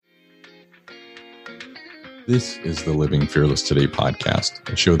This is the Living Fearless Today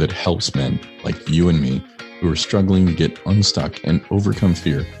podcast, a show that helps men like you and me who are struggling to get unstuck and overcome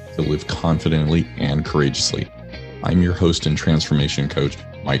fear to live confidently and courageously. I'm your host and transformation coach,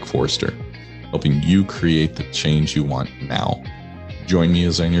 Mike Forster, helping you create the change you want now. Join me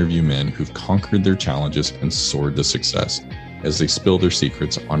as I interview men who've conquered their challenges and soared to success as they spill their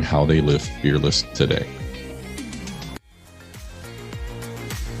secrets on how they live fearless today.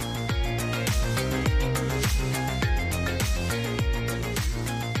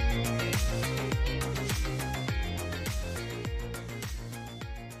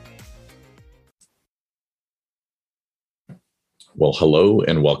 Well, hello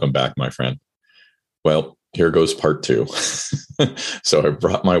and welcome back, my friend. Well, here goes part two. So I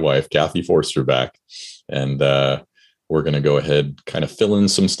brought my wife, Kathy Forster, back, and we're going to go ahead, kind of fill in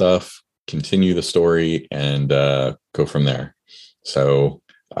some stuff, continue the story, and go from there. So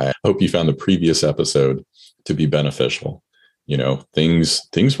I hope you found the previous episode to be beneficial. You know,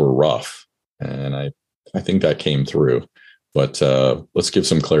 things were rough, and I think that came through. But let's give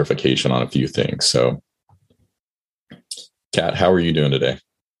some clarification on a few things. So, Kat, how are you doing today?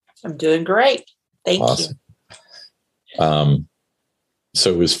 I'm doing great. Thank you.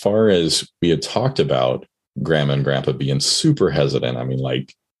 So as far as we had talked about Grandma and Grandpa being super hesitant, I mean,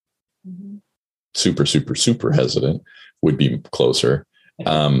 like super hesitant would be closer.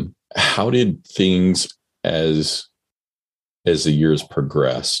 How did things as the years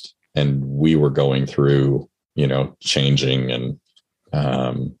progressed and we were going through, you know, changing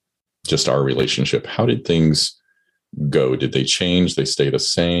and just our relationship, how did things go? Did they change? They stay the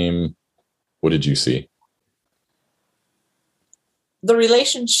same? What did you see? The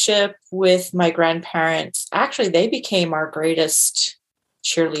relationship with my grandparents, actually, they became our greatest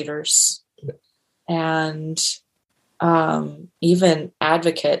cheerleaders and even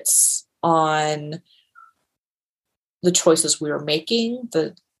advocates on the choices we were making,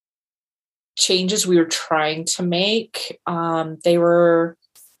 the changes we were trying to make. They were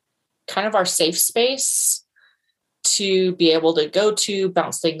kind of our safe space to be able to go to,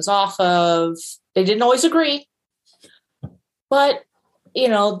 bounce things off of. They didn't always agree, but, you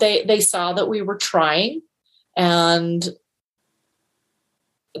know, they saw that we were trying, and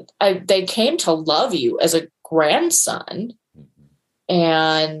they came to love you as a grandson.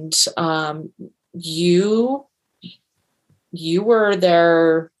 And you were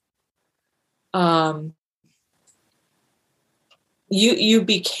their, you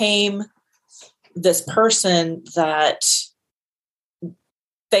became this person that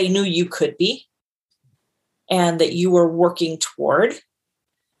they knew you could be and that you were working toward.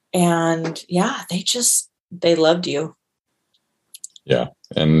 And yeah, they loved you. Yeah.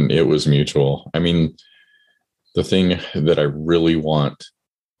 And it was mutual. I mean, the thing that I really want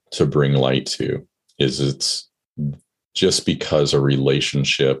to bring light to is it's just because a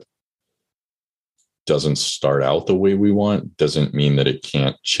relationship doesn't start out the way we want doesn't mean that it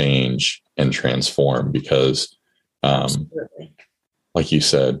can't change and transform, because like you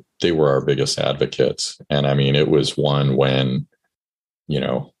said, they were our biggest advocates. And I mean, it was one when, you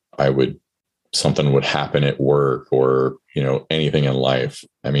know, something would happen at work or, you know, anything in life.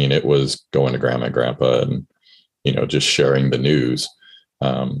 I mean, it was going to Grandma and Grandpa and, you know, just sharing the news.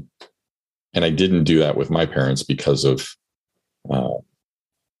 And I didn't do that with my parents because of,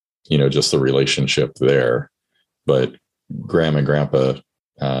 you know, just the relationship there. But Grandma and Grandpa,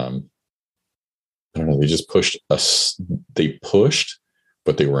 I don't know, they just pushed us. They pushed,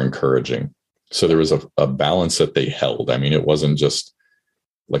 but they were encouraging. So there was a balance that they held. I mean, it wasn't just,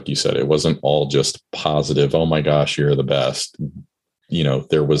 like you said, it wasn't all just positive. Oh my gosh, you're the best. You know,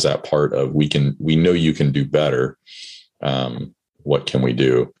 there was that part of, we know you can do better. What can we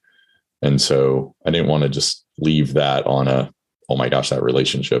do? And so I didn't want to just leave that on oh my gosh, that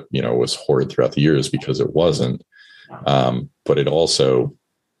relationship, you know, was horrid throughout the years, because it wasn't. But it also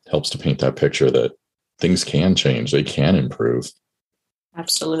helps to paint that picture that things can change. They can improve.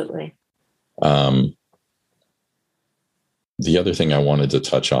 Absolutely. The other thing I wanted to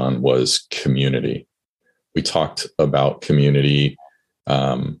touch on was community. We talked about community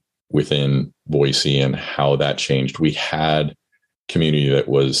within Boise and how that changed. We had community that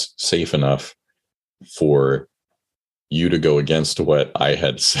was safe enough for you to go against what I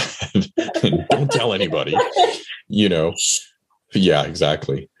had said and don't tell anybody, you know. Yeah,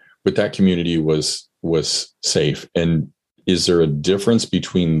 exactly. But that community was safe. And is there a difference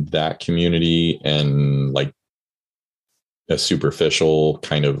between that community and like a superficial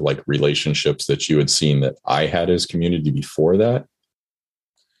kind of like relationships that you had seen that I had as community before that?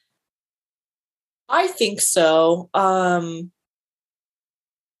 I think so.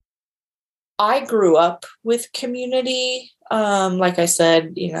 I grew up with community. Like I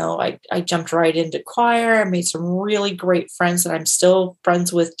said, I jumped right into choir. I made some really great friends that I'm still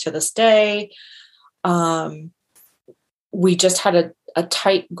friends with to this day. We just had a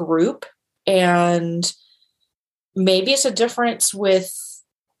tight group, and maybe it's a difference with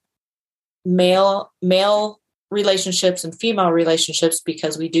male relationships and female relationships,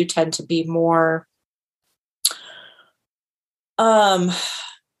 because we do tend to be more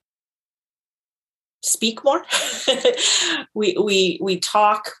speak more. we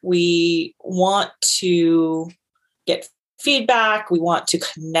talk, we want to get feedback, we want to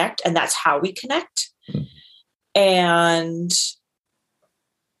connect, and that's how we connect. Mm-hmm. And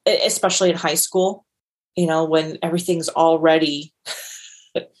especially in high school, when everything's already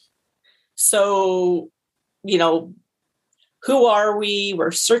so, who are we?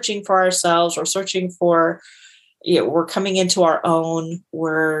 We're searching for ourselves. We're searching for, we're coming into our own.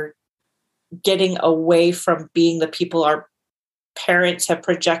 We're getting away from being the people our parents have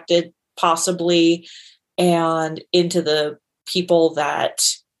projected, possibly, and into the people that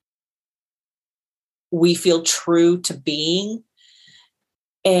we feel true to being.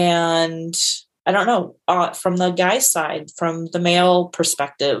 And I don't know, from the guy's side, from the male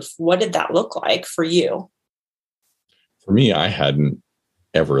perspective, what did that look like for you? For me, I hadn't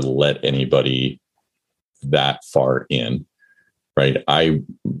ever let anybody that far in, right?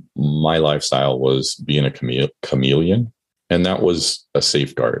 My lifestyle was being a chameleon, and that was a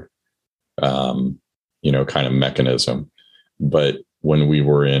safeguard, kind of mechanism. But when we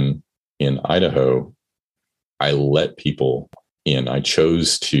were in Idaho, I let people in. I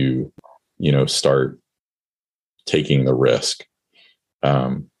chose to, start taking the risk,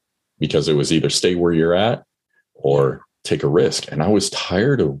 because it was either stay where you're at or take a risk. And I was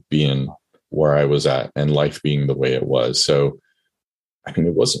tired of being where I was at and life being the way it was. So,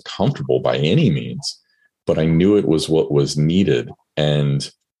 it wasn't comfortable by any means, but I knew it was what was needed.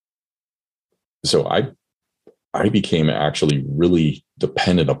 And so I became actually really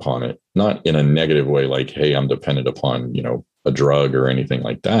dependent upon it, not in a negative way, like, hey, I'm dependent upon, a drug or anything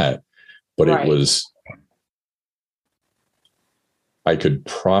like that. But right. It was, I could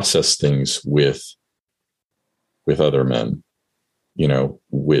process things with other men,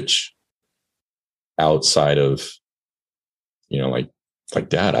 which outside of, like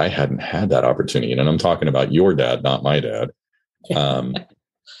dad, I hadn't had that opportunity. And I'm talking about your dad, not my dad.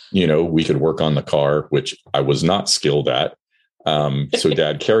 We could work on the car, which I was not skilled at. So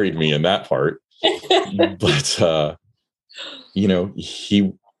dad carried me in that part, but,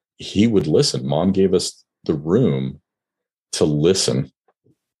 he would listen. Mom gave us the room to listen.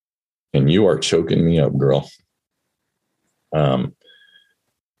 And you are choking me up, girl.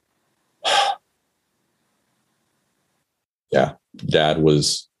 Yeah, dad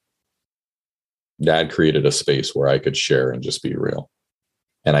created a space where I could share and just be real.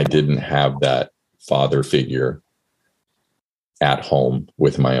 And I didn't have that father figure at home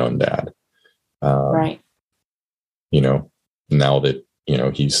with my own dad. Right. Now that,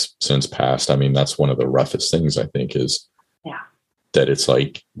 he's since passed. That's one of the roughest things, I think, is that it's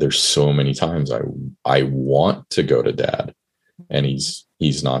like, there's so many times I want to go to dad and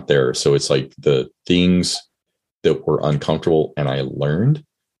he's not there. So it's like the things that were uncomfortable, and I learned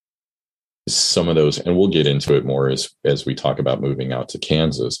some of those, and we'll get into it more as we talk about moving out to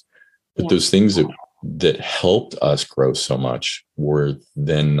Kansas. But those things that helped us grow so much were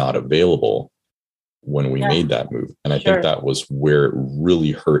then not available when we made that move. And I think that was where it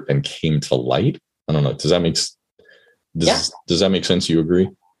really hurt and came to light. I don't know. Does that make sense? You agree?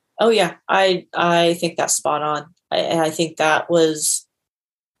 Oh yeah. I think that's spot on. I think that was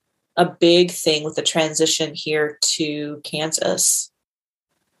a big thing with the transition here to Kansas,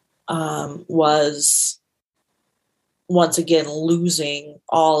 was once again losing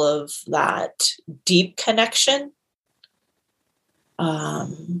all of that deep connection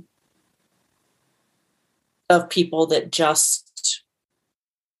of people that just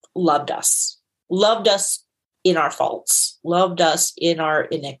loved us in our faults, loved us in our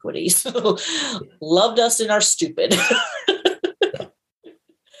iniquities, loved us in our stupid.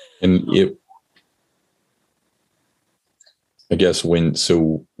 And I guess when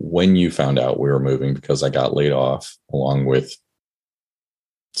you found out we were moving, because I got laid off along with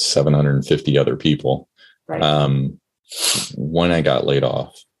 750 other people, right. When I got laid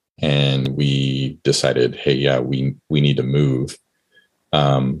off and we decided, hey, we need to move.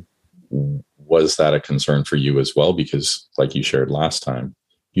 Was that a concern for you as well? Because like you shared last time,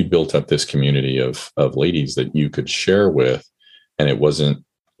 you built up this community of ladies that you could share with, and it wasn't,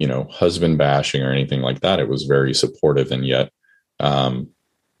 husband bashing or anything like that. It was very supportive. And yet,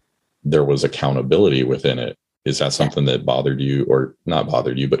 there was accountability within it. Is that something that bothered you, or not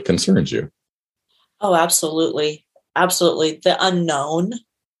bothered you, but concerns you? Oh, absolutely. Absolutely. The unknown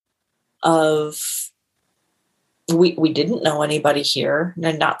of we didn't know anybody here,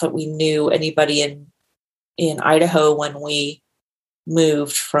 and not that we knew anybody in Idaho when we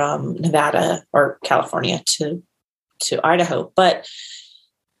moved from Nevada or California to Idaho. But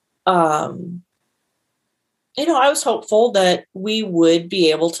I was hopeful that we would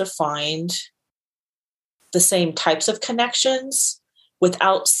be able to find the same types of connections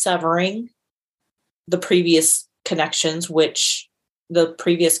without severing the previous connections, which the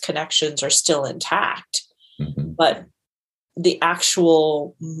previous connections are still intact. Mm-hmm. But the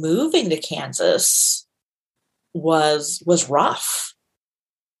actual moving to Kansas was rough.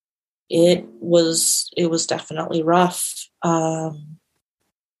 It was definitely rough.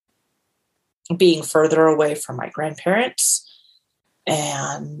 Being further away from my grandparents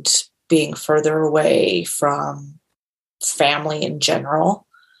and being further away from family in general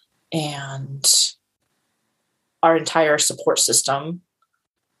and our entire support system.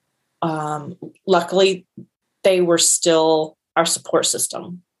 Luckily, they were still our support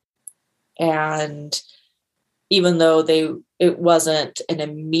system. And even though it wasn't an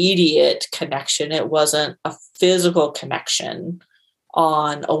immediate connection, it wasn't a physical connection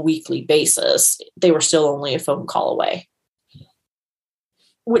on a weekly basis, they were still only a phone call away,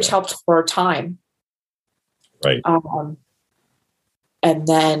 which helped for a time. Right. And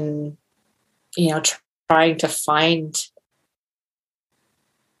then, trying to find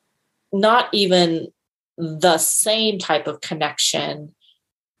not even the same type of connection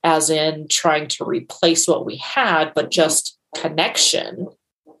as in trying to replace what we had, but just connection.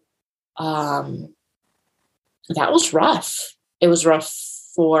 That was rough. It was rough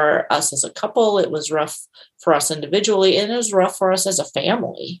for us as a couple. It was rough for us individually, and it was rough for us as a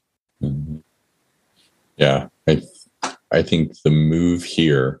family. Mm-hmm. Yeah. I think the move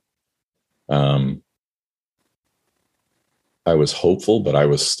here, I was hopeful, but I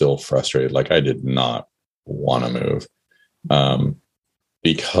was still frustrated. Like, I did not want to move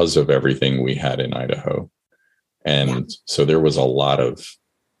because of everything we had in Idaho. And so there was a lot of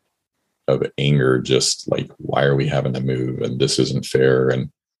anger, just like, why are we having to move? And this isn't fair.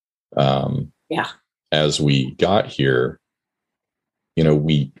 And as we got here,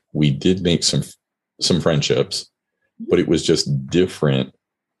 we did make some friendships, but it was just different.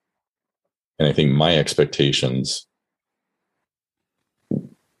 And I think my expectations,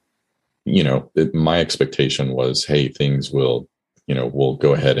 my expectation was, hey, things will, we'll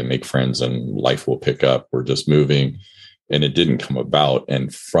go ahead and make friends and life will pick up. We're just moving. And it didn't come about.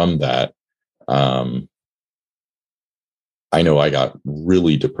 And from that, I know I got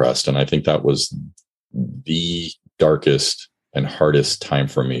really depressed. And I think that was the darkest and hardest time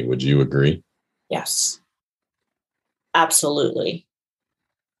for me. Would you agree? Yes, absolutely.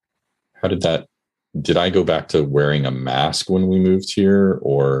 How did I go back to wearing a mask when we moved here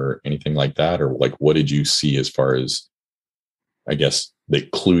or anything like that? Or like, what did you see as far as, I guess, they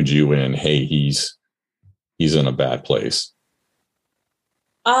clued you in, hey, he's in a bad place?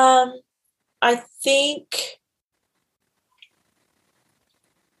 I think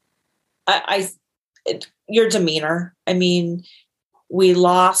your demeanor. I mean, we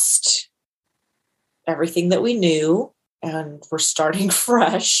lost everything that we knew and we're starting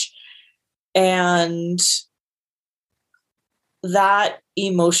fresh. And that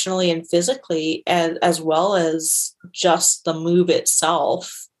emotionally and physically, as well as just the move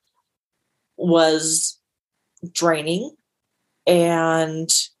itself, was draining. And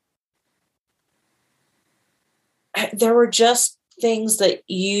there were just things that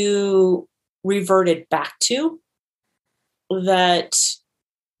you reverted back to that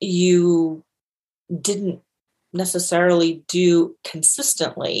you didn't necessarily do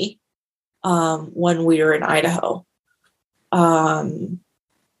consistently when we were in Idaho.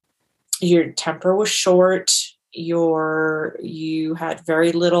 Your temper was short. You had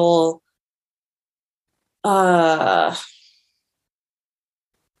very little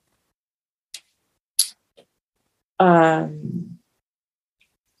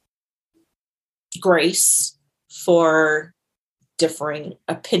grace for differing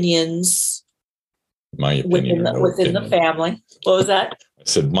opinions. My opinion within the family. What was that? I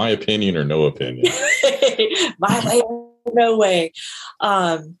said, my opinion or no opinion. My way or no way.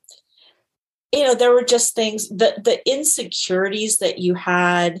 There were just things, the insecurities that you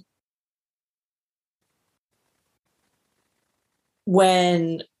had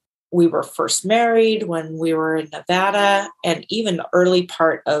when we were first married, when we were in Nevada, and even the early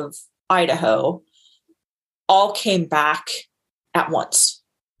part of Idaho, all came back at once.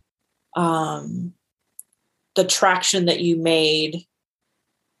 the traction that you made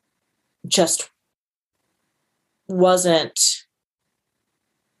just wasn't,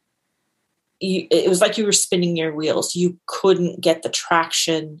 it was like you were spinning your wheels. You couldn't get the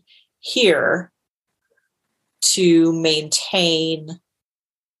traction here to maintain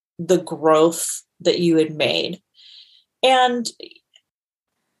the growth that you had made. And,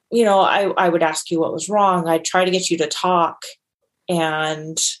 I would ask you what was wrong. I'd try to get you to talk.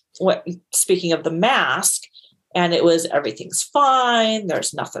 And speaking of the mask, and it was, everything's fine.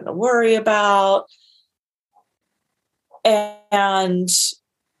 There's nothing to worry about. And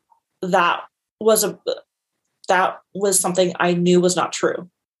that was something I knew was not true.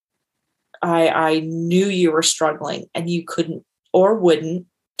 I knew you were struggling and you couldn't or wouldn't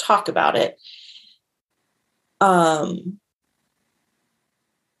talk about it.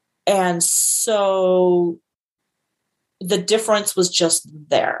 And so the difference was just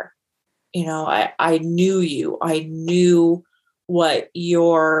there. I knew you. I knew what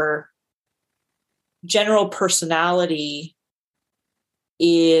your general personality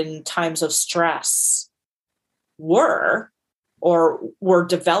in times of stress were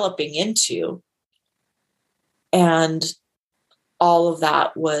developing into. And all of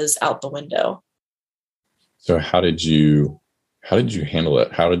that was out the window. So how did you handle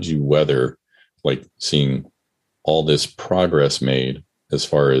it? How did you weather, like, seeing all this progress made as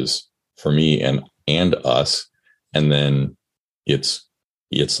far as for me and us, and then it's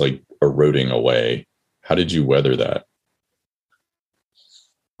like eroding away? How did you weather that?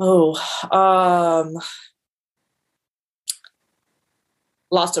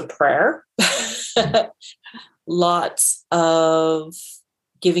 Lots of prayer, lots of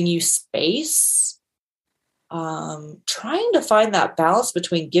giving you space, trying to find that balance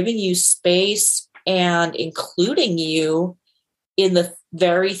between giving you space and including you in the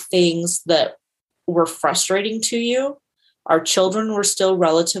very things that were frustrating to you. Our children were still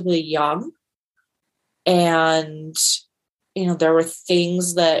relatively young, and there were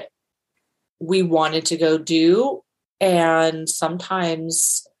things that we wanted to go do, and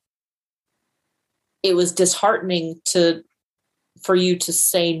sometimes it was disheartening for you to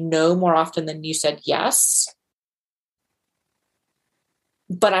say no more often than you said yes.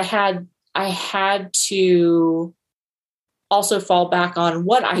 But I had to also fall back on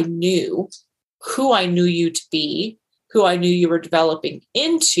what I knew, who I knew you to be, who I knew you were developing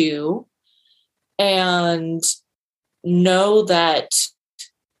into, and know that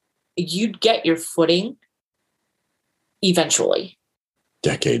you'd get your footing eventually.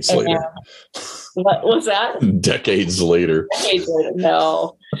 Decades later. What was that? Decades later.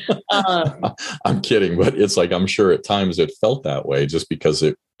 No. I'm kidding, but it's like, I'm sure at times it felt that way just because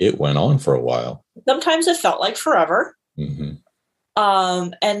it went on for a while. Sometimes it felt like forever. Mm-hmm.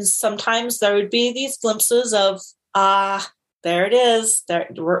 And sometimes there would be these glimpses of, there it is. There,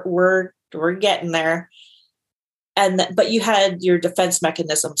 we're getting there. But you had your defense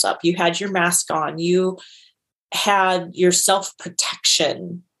mechanisms up. You had your mask on. You had your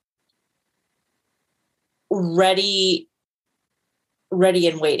self-protection ready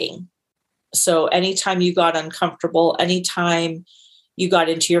and waiting. So anytime you got uncomfortable, anytime you got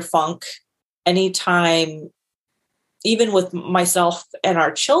into your funk, anytime, even with myself and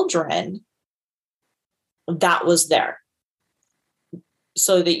our children, that was there.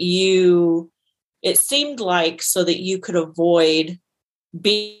 So that it seemed like so that you could avoid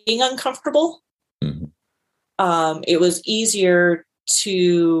being uncomfortable. Mm-hmm. It was easier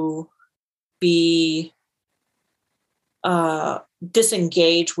to be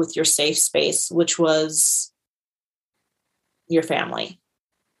disengaged with your safe space, which was your family,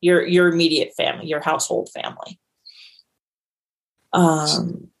 your immediate family, your household family.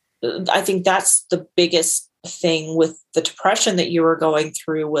 I think that's the biggest thing with the depression that you were going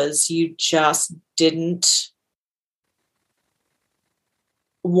through, was you just didn't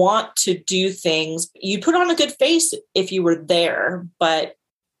want to do things. You put on a good face if you were there, but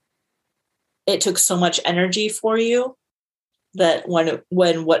it took so much energy for you that when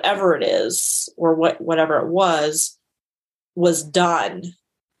whatever it is, or whatever it was done,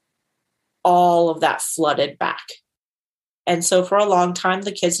 all of that flooded back. And so for a long time,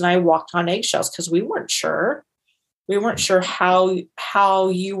 the kids and I walked on eggshells because we weren't sure. We weren't sure how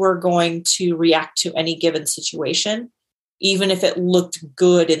you were going to react to any given situation, even if it looked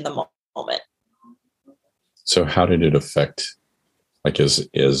good in the moment. So how did it affect, like, as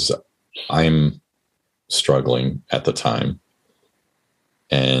I'm struggling at the time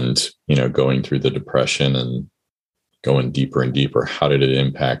and, going through the depression and going deeper and deeper, how did it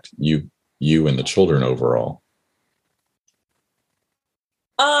impact you and the children overall?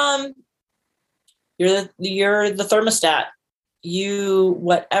 Um, you're the thermostat. You,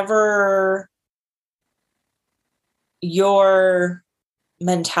 whatever your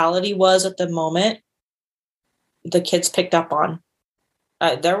mentality was at the moment, the kids picked up on.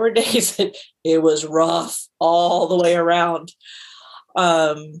 There were days that it was rough all the way around.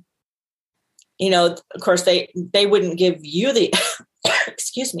 Of course, they wouldn't give you the,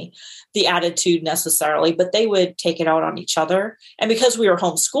 excuse me, the attitude necessarily, but they would take it out on each other. And because we were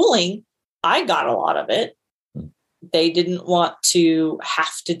homeschooling, I got a lot of it. They didn't want to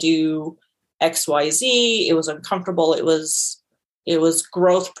have to do XYZ. It was uncomfortable. It was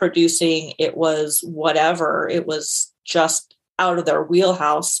growth producing. It was whatever. It was just out of their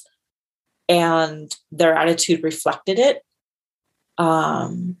wheelhouse, and their attitude reflected it.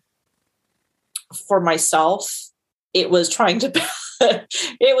 For myself, it was trying to,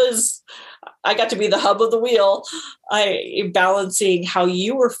 I got to be the hub of the wheel. Balancing how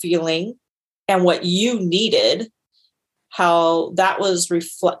you were feeling and what you needed, how that was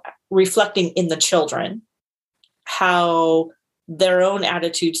reflecting in the children, how their own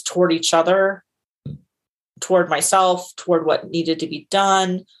attitudes toward each other, toward myself, toward what needed to be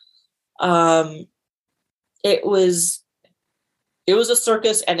done. It was a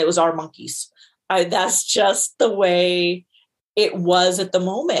circus, and it was our monkeys. That's just the way it was at the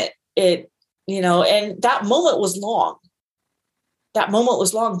moment. And that moment was long.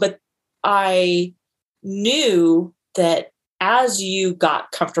 But I knew that as you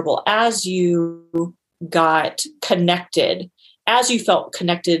got comfortable, as you got connected, as you felt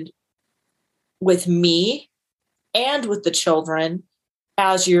connected with me and with the children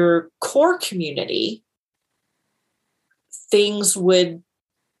as your core community, things would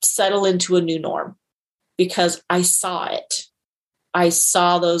settle into a new norm, because I saw it. I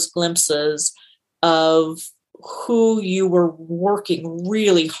saw those glimpses of who you were working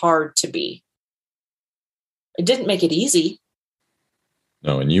really hard to be. It didn't make it easy.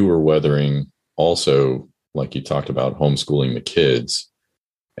 No, and you were weathering also, like you talked about, homeschooling the kids.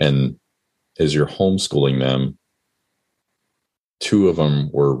 And as you're homeschooling them, two of them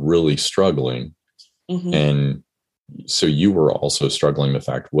were really struggling. Mm-hmm. And so you were also struggling the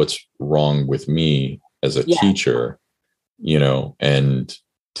fact, what's wrong with me as a teacher, and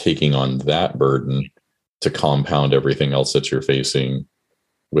taking on that burden to compound everything else that you're facing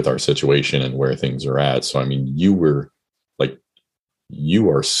with our situation and where things are at. So, I mean, you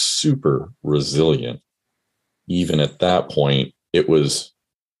are super resilient. Even at that point, it was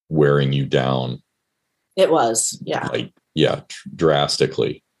wearing you down. It was, yeah.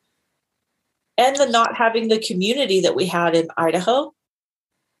 Drastically. And the not having the community that we had in Idaho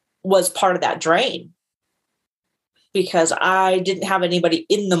was part of that drain, because I didn't have anybody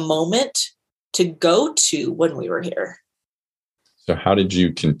in the moment to go to when we were here. So how did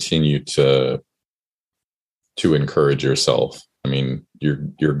you continue to encourage yourself? I mean,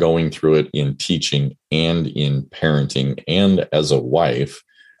 you're going through it in teaching and in parenting and as a wife.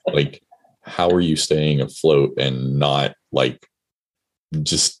 Like, how are you staying afloat and not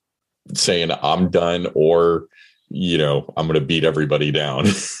just saying I'm done, or I'm going to beat everybody down?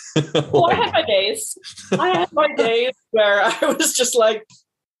 Well, I had my days where I was just like,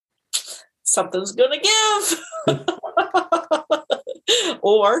 something's going to give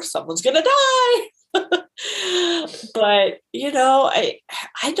or someone's going to die. But,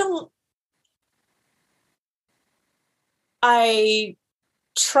 I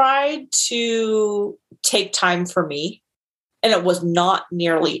tried to take time for me, and it was not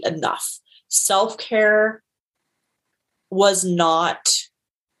nearly enough. Self-care was not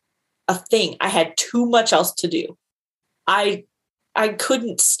a thing. I had too much else to do. I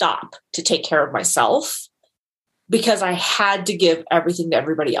couldn't stop to take care of myself because I had to give everything to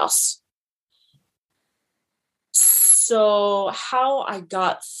everybody else. So how I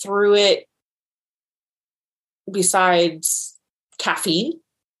got through it, besides caffeine,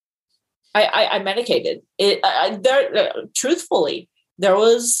 I medicated it. Truthfully, there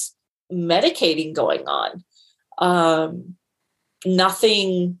was medicating going on.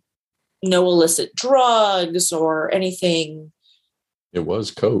 Nothing, no illicit drugs or anything. It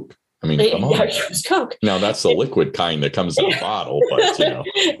was Coke. I mean, come on. It was Coke. Now that's the liquid kind that comes in a bottle, but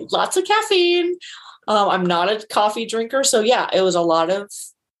lots of caffeine. I'm not a coffee drinker, so yeah, it was a lot of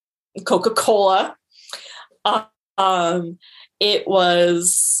Coca-Cola. It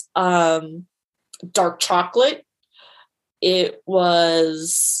was dark chocolate. It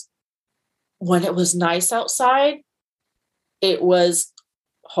was, when it was nice outside, it was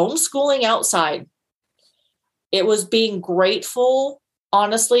homeschooling outside. It was being grateful.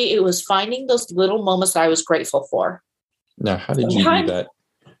 Honestly, it was finding those little moments that I was grateful for. Now, how did you do that?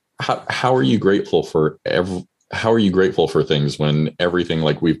 how are you grateful for how are you grateful for things when everything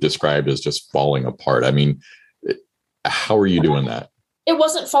like we've described is just falling apart? I mean, how are you doing that? It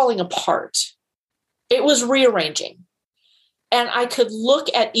wasn't falling apart. It was rearranging. And I could look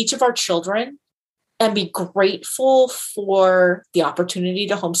at each of our children and be grateful for the opportunity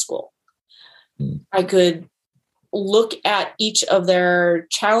to homeschool. I could look at each of their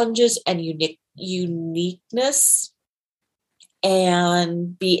challenges and uniqueness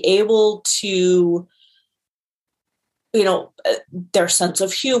and be able to, their sense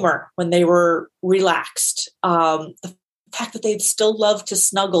of humor when they were relaxed, the fact that they'd still love to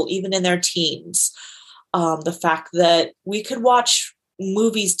snuggle even in their teens, the fact that we could watch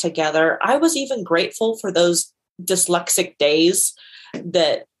movies together. I was even grateful for those dyslexic days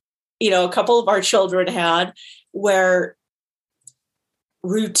that, a couple of our children had, where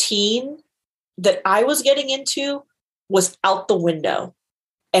routine that I was getting into was out the window.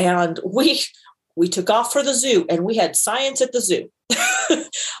 And we took off for the zoo and we had science at the zoo.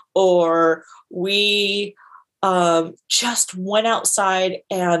 Or we just went outside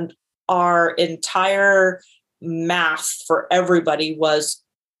and our entire math for everybody was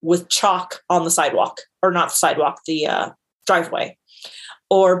with chalk on the sidewalk, or not the sidewalk, the driveway.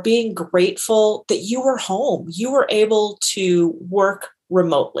 Or being grateful that you were home, you were able to work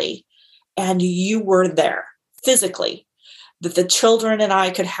remotely and you were there physically, that the children and I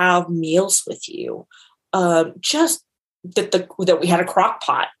could have meals with you, just that we had a crock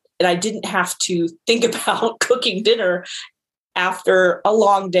pot and I didn't have to think about cooking dinner after a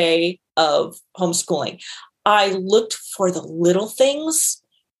long day of homeschooling. I looked for the little things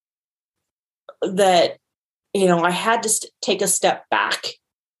that, I had to take a step back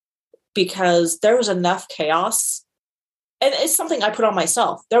because there was enough chaos. And it's something I put on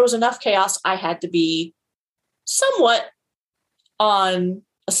myself. There was enough chaos. I had to be somewhat on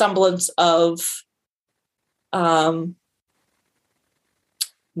a semblance of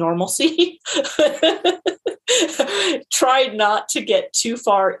normalcy. Tried not to get too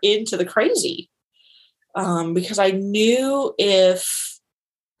far into the crazy, because I knew if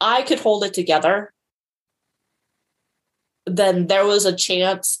I could hold it together, then there was a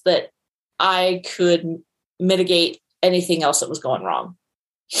chance that I could mitigate anything else that was going wrong.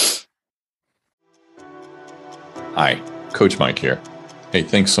 Hi, Coach Mike here. Hey,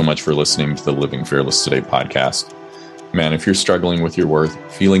 thanks so much for listening to the Living Fearless Today podcast. Man, if you're struggling with your worth,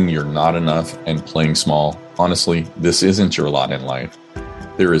 feeling you're not enough, and playing small, honestly, this isn't your lot in life.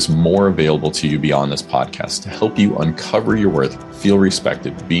 There is more available to you beyond this podcast to help you uncover your worth, feel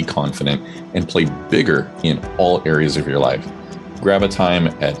respected, be confident, and play bigger in all areas of your life. Grab a time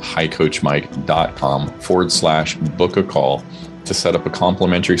at highcoachmike.com/book a call to set up a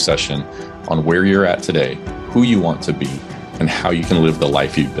complimentary session on where you're at today, who you want to be, and how you can live the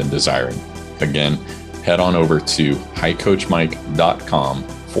life you've been desiring. Again, head on over to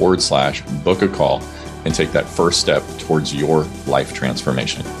highcoachmike.com/book a call and take that first step towards your life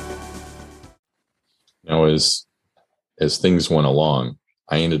transformation. Now, as things went along,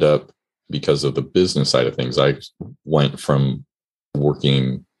 I ended up, because of the business side of things, I went from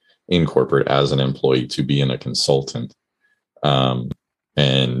working in corporate as an employee to being a consultant. And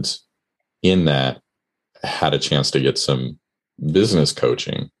in that, I had a chance to get some business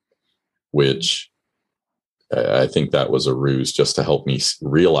coaching, which I think that was a ruse just to help me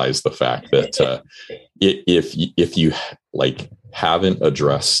realize the fact that if you like haven't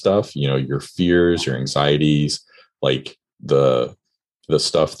addressed stuff, your fears, your anxieties, like the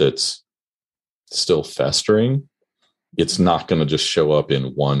stuff that's still festering, it's not going to just show up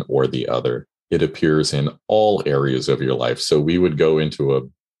in one or the other. It appears in all areas of your life. So we would go into a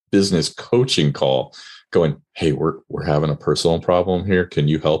business coaching call going, hey, we're having a personal problem here. Can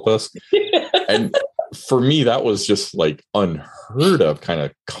you help us? And for me, that was just like unheard of kind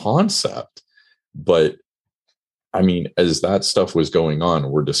of concept. But I mean, as that stuff was going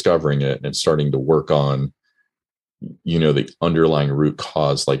on, we're discovering it and starting to work on, the underlying root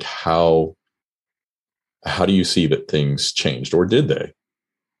cause. Like how do you see that things changed, or did they?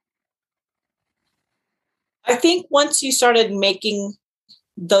 I think once you started making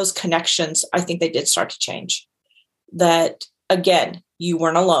those connections, I think they did start to change. That, again, you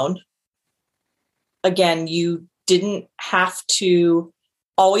weren't alone. Again, you didn't have to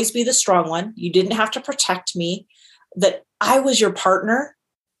always be the strong one. You didn't have to protect me, that I was your partner.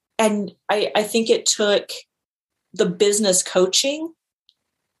 And I think it took the business coaching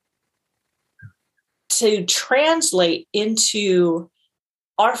to translate into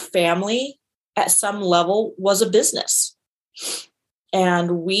our family at some level was a business.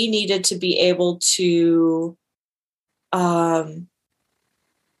 And we needed to be able to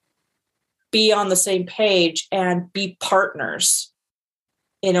be on the same page and be partners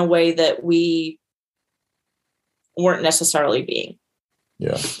in a way that we weren't necessarily being.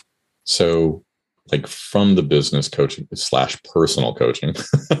 Yeah. So like from the business coaching / personal coaching,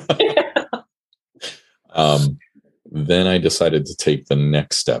 then I decided to take the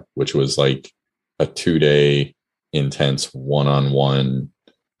next step, which was like a 2-day intense one-on-one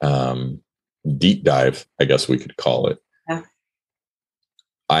deep dive, I guess we could call it. Yeah.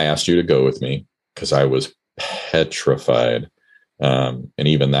 I asked you to go with me because I was petrified. And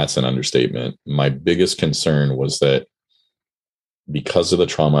even that's an understatement. My biggest concern was that because of the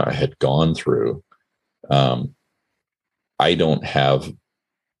trauma I had gone through, I don't have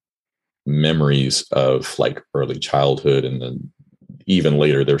memories of like early childhood, and then even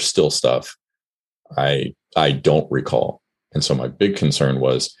later, there's still stuff I don't recall. And so my big concern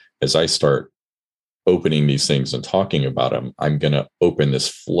was, as I start opening these things and talking about them, I'm going to open this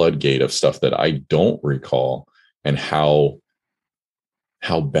floodgate of stuff that I don't recall. And how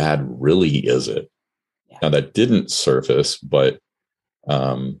bad really is it? Yeah. Now that didn't surface, but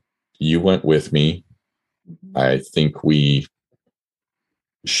you went with me. I think we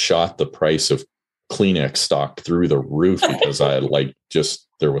shot the price of Kleenex stock through the roof because I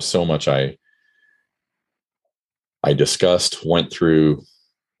there was so much I discussed, went through,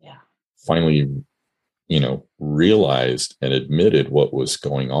 finally, realized and admitted what was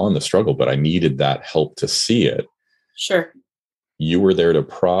going on, the struggle, but I needed that help to see it. Sure. You were there to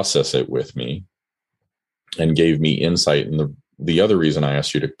process it with me and gave me insight. And the other reason I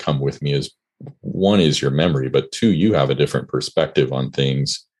asked you to come with me is, one is your memory, but two, you have a different perspective on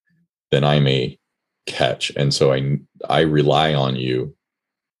things than I may catch. And so I rely on you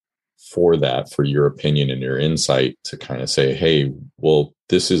for that, for your opinion and your insight to kind of say, hey, well,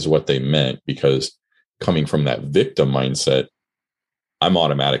 this is what they meant, because coming from that victim mindset, I'm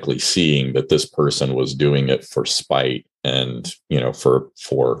automatically seeing that this person was doing it for spite and,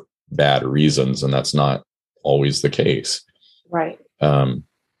 for bad reasons. And that's not always the case. Right.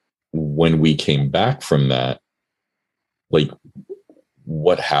 When we came back from that, like,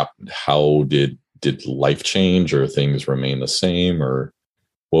 what happened? How did life change, or things remain the same, or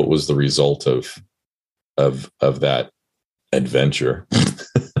what was the result of that adventure?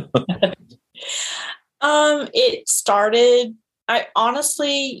 It started,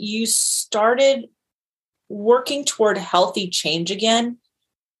 you started working toward healthy change again.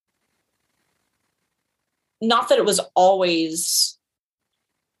 Not that it was always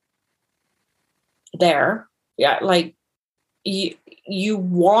there. Yeah. Like you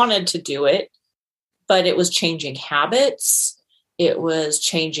wanted to do it, but it was changing habits. It was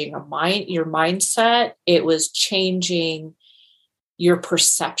changing your mindset. It was changing your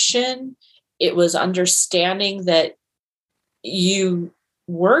perception. It was understanding that you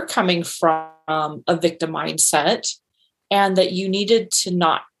were coming from a victim mindset and that you needed to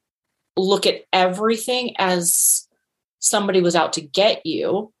not look at everything as somebody was out to get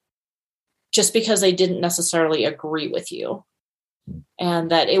you just because they didn't necessarily agree with you.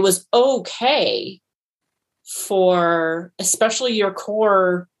 And that it was okay for especially your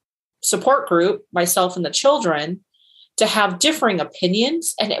core support group, myself and the children, to have differing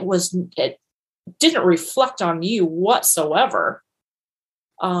opinions. And it didn't reflect on you whatsoever.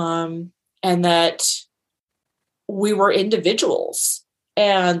 And that we were individuals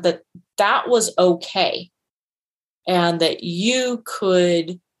and that was okay. And that you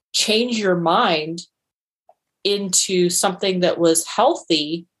could change your mind into something that was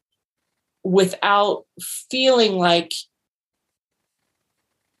healthy without feeling like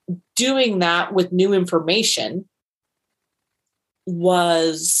doing that with new information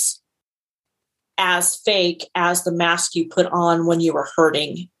was as fake as the mask you put on when you were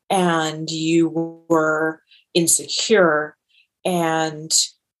hurting and you were insecure and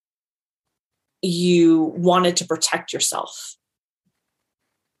you wanted to protect yourself.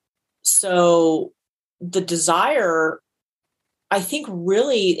 So the desire, I think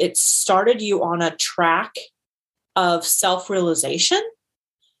really it started you on a track of self-realization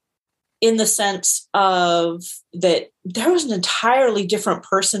in the sense of that there was an entirely different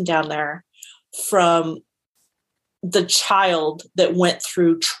person down there from the child that went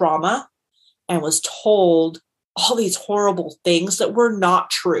through trauma and was told all these horrible things that were not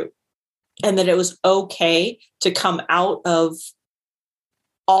true, and that it was okay to come out of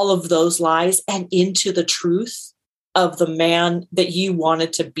all of those lies and into the truth of the man that you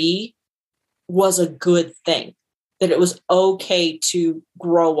wanted to be was a good thing, that it was okay to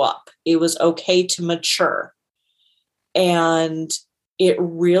grow up. It was okay to mature. And it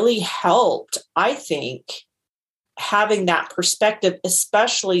really helped, I think, having that perspective,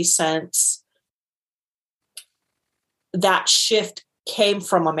 especially since that shift came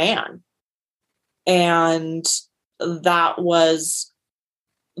from a man. And that was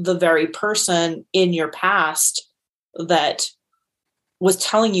the very person in your past that was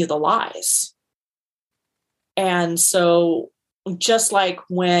telling you the lies. And so, just like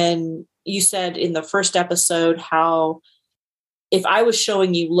when you said in the first episode, how if I was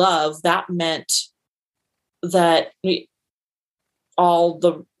showing you love, that meant that all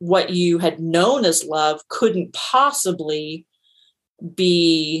the what you had known as love couldn't possibly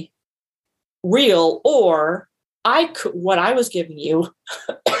be real, or what I was giving you,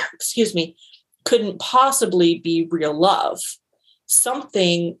 excuse me, couldn't possibly be real love.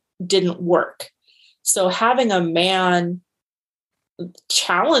 Something didn't work. So having a man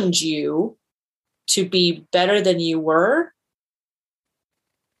challenge you to be better than you were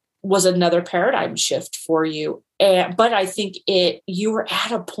was another paradigm shift for you. But I think you were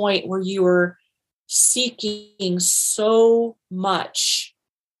at a point where you were seeking so much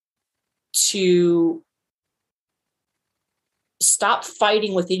to stop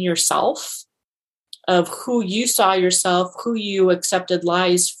fighting within yourself of who you saw yourself, who you accepted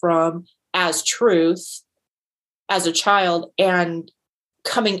lies from as truth as a child, and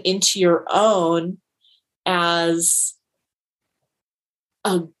coming into your own as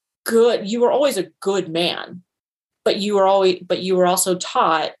you were always a good man, but you were also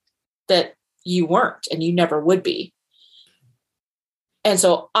taught that you weren't and you never would be. And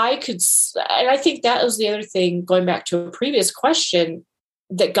so and I think that was the other thing, going back to a previous question,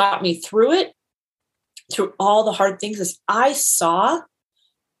 that got me through it, through all the hard things, is I saw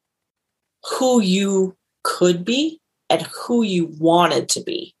who you could be and who you wanted to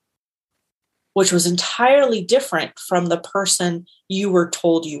be, which was entirely different from the person you were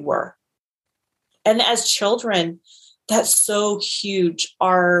told you were. And as children, that's so huge.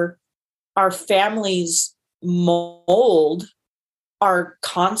 Our families mold our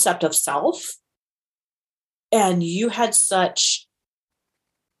concept of self. And you had such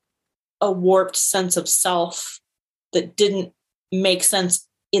a warped sense of self that didn't make sense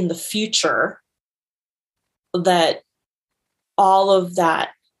in the future, that all of that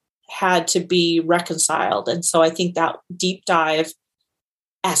had to be reconciled. And so I think that deep dive,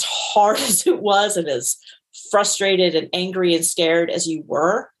 as hard as it was and as frustrated and angry and scared as you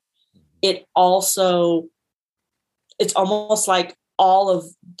were, it's almost like all of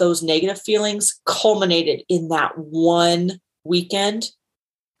those negative feelings culminated in that one weekend,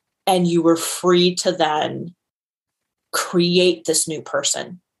 and you were free to then create this new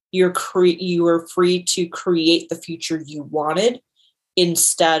person. You were free to create the future you wanted,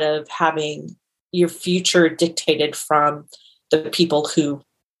 instead of having your future dictated from the people who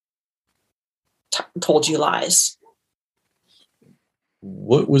told you lies.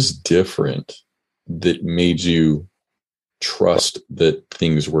 What was different that made you trust that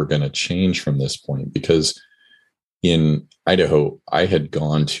things were going to change from this point? Because in Idaho, I had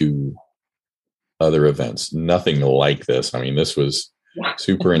gone to other events, nothing like this. I mean, this was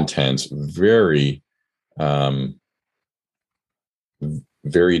super intense, very,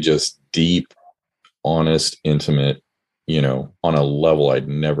 very just deep, honest, intimate, on a level I'd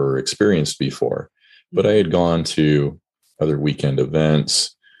never experienced before. But I had gone to other weekend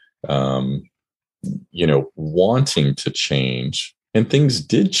events, wanting to change, and things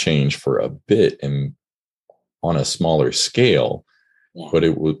did change for a bit and on a smaller scale. Yeah. But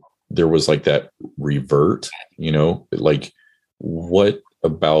there was like that revert, like, what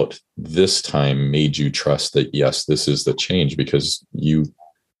about this time made you trust that, yes, this is the change? Because you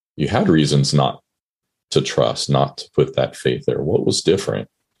had reasons not to trust, not to put that faith there. What was different?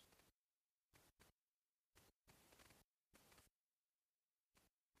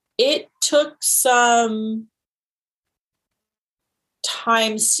 It took some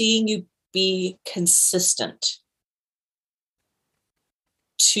time seeing you be consistent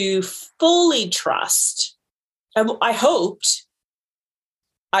to fully trust. I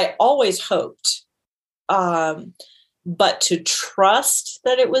always hoped, but to trust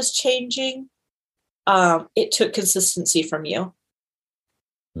that it was changing, it took consistency from you.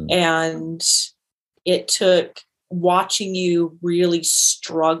 And it took watching you really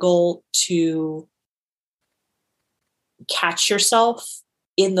struggle to catch yourself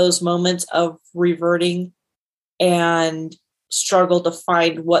in those moments of reverting, and struggle to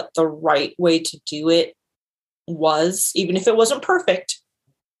find what the right way to do it was, even if it wasn't perfect.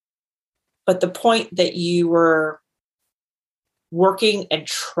 But the point that you were working and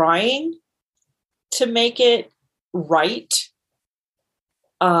trying to make it right,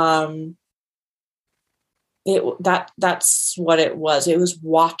 that's what it was. It was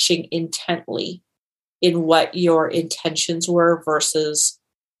watching intently in what your intentions were versus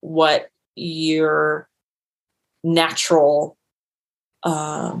what your natural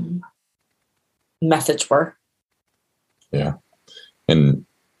methods were. Yeah. And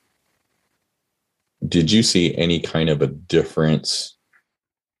did you see any kind of a difference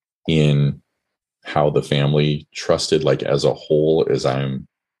in how the family trusted, like as a whole, as I'm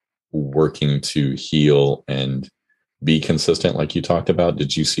working to heal and be consistent, like you talked about?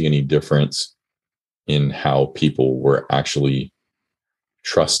 Did you see any difference in how people were actually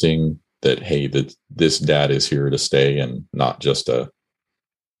trusting that, hey, that this dad is here to stay and not just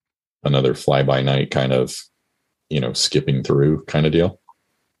another fly by night kind of, skipping through kind of deal?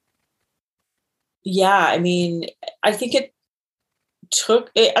 Yeah. I mean, I think it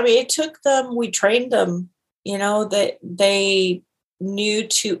took them, we trained them, that they knew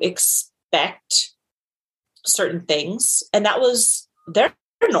to expect certain things. And that was their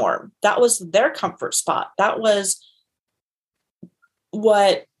norm. That was their comfort spot. That was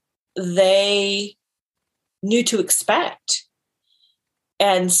what they knew to expect.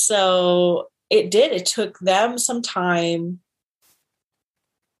 And so it took them some time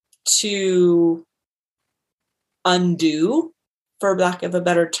to undo, for lack of a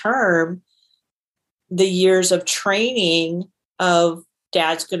better term, the years of training of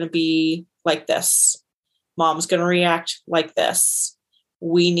dad's going to be like this, mom's going to react like this,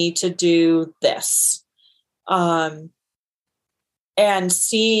 we need to do this. And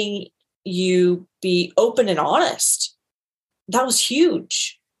seeing you be open and honest, that was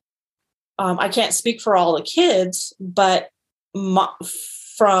huge. I can't speak for all the kids, but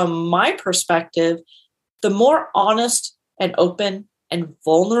from my perspective, the more honest and open and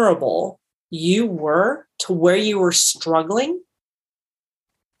vulnerable you were to where you were struggling,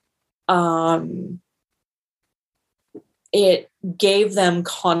 it gave them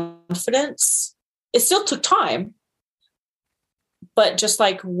confidence. It still took time, but just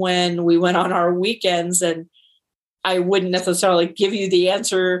like when we went on our weekends and I wouldn't necessarily give you the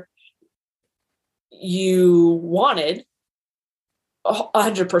answer you wanted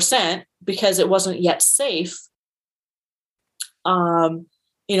 100% because it wasn't yet safe.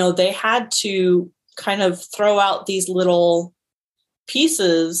 They had to kind of throw out these little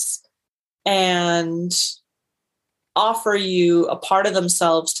pieces and offer you a part of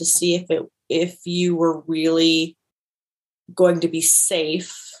themselves to see if you were really going to be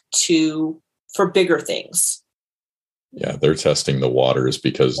safe for bigger things. Yeah, they're testing the waters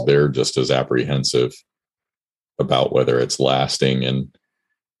because they're just as apprehensive about whether it's lasting. And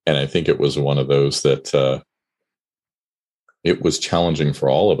I think it was one of those that it was challenging for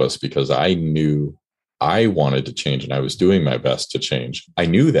all of us because I knew I wanted to change and I was doing my best to change. I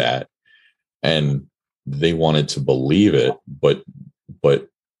knew that, and they wanted to believe it, but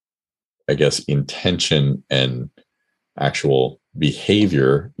I guess intention and actual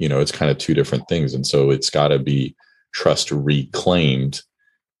behavior, it's kind of two different things. And so it's got to be trust reclaimed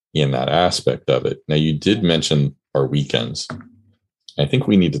in that aspect of it. Now, you did mention our weekends. I think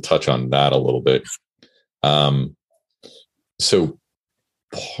we need to touch on that a little bit. So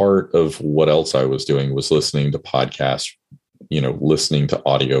part of what else I was doing was listening to podcasts, listening to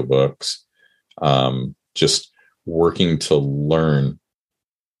audiobooks, just working to learn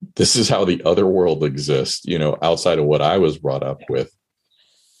this is how the other world exists, outside of what I was brought up with.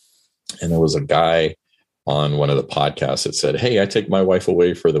 And there was a guy on one of the podcasts that said, hey, I take my wife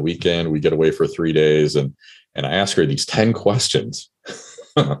away for the weekend. We get away for 3 days. And I ask her these 10 questions.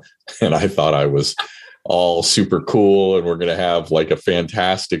 And I thought I was all super cool and we're going to have like a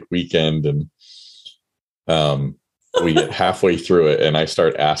fantastic weekend. And we get halfway through it and I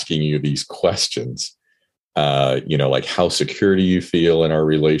start asking you these questions, like how secure do you feel in our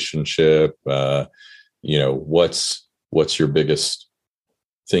relationship? What's your biggest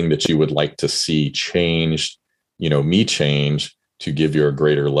thing that you would like to see changed, me change to give you a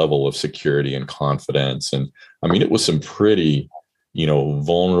greater level of security and confidence. And I mean, it was some pretty,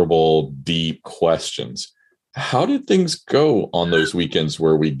 vulnerable, deep questions. How did things go on those weekends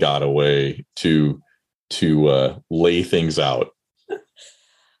where we got away to lay things out?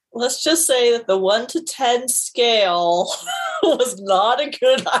 Let's just say that the 1 to 10 scale was not a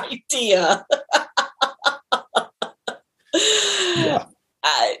good idea. Yeah.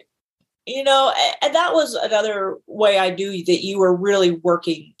 And that was another way I knew that you were really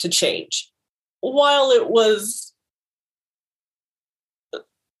working to change. While it was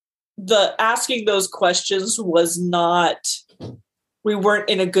the asking those questions was not, we weren't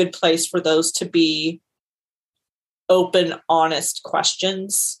in a good place for those to be open, honest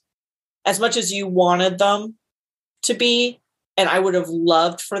questions as much as you wanted them to be. And I would have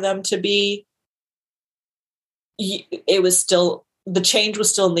loved for them to be. it was still, the change was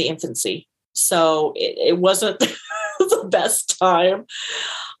still in the infancy. So it wasn't the best time.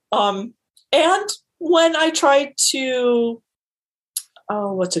 And when I tried to,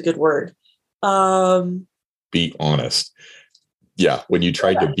 what's a good word? Be honest. Yeah. When you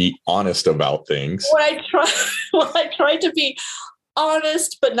tried to be honest about things. When I tried to be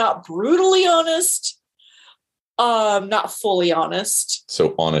honest, but not brutally honest, not fully honest.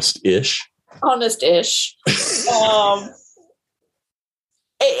 So honest-ish. Honest-ish.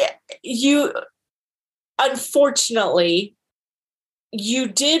 You, unfortunately, you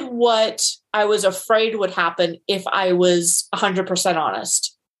did what I was afraid would happen if I was 100%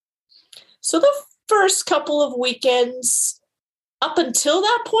 honest. So the first couple of weekends up until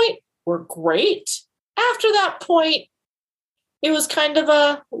that point were great. After that point, it was kind of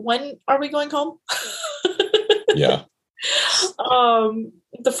a, when are we going home? Yeah.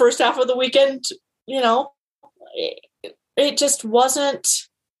 The first half of the weekend, it just wasn't,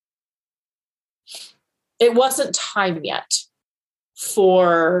 it wasn't time yet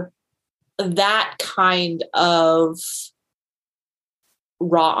for that kind of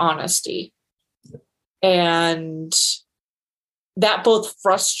raw honesty. And that both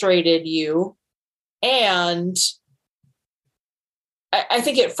frustrated you, and I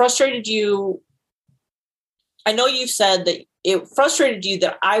think it frustrated you. I know you've said that it frustrated you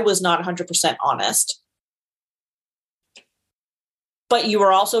that I was not 100% honest, but you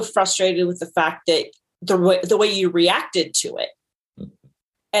were also frustrated with the fact that the way you reacted to it.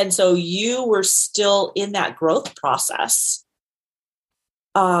 And so you were still in that growth process.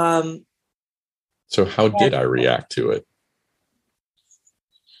 So how did I react to it?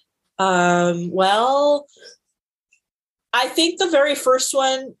 Well, I think the very first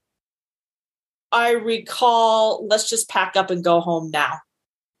one, I recall, let's just pack up and go home now.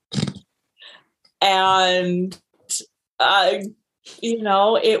 And,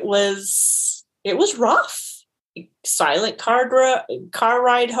 it was rough. Silent car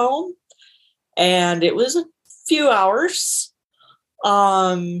ride home. And it was a few hours.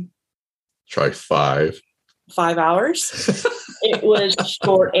 Try 5 hours. It was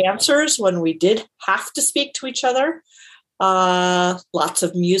short answers when we did have to speak to each other. Lots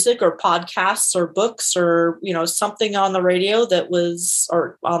of music or podcasts or books or, something on the radio that was,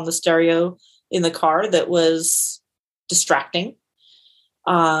 or on the stereo in the car that was distracting.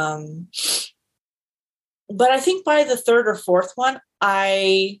 But I think by the third or fourth one,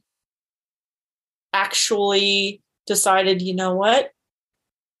 I actually decided, you know what?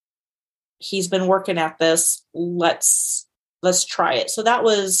 He's been working at this. Let's try it. So that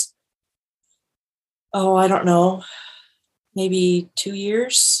was, I don't know, maybe 2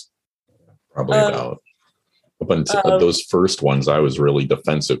 years. Probably about. Up until those first ones, I was really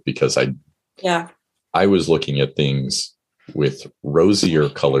defensive because I was looking at things with rosier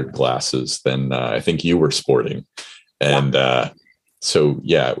colored glasses than I think you were sporting. And it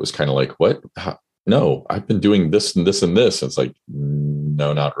was kind of like, what? No, I've been doing this and this and this. And it's like,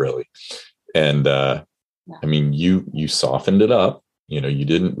 no, not really. And you softened it up.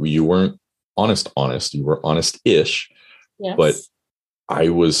 You weren't honest. You were honest-ish. Yes. But I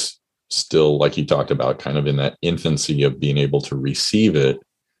was still, like you talked about, kind of in that infancy of being able to receive it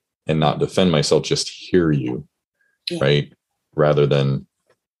and not defend myself, just hear you. Yeah. Right. Rather than,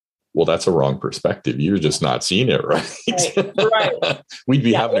 well, that's a wrong perspective. You're just not seeing it right. Right. We'd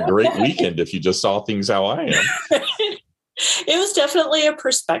be having a great weekend if you just saw things how I am. It was definitely a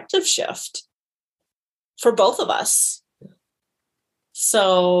perspective shift for both of us.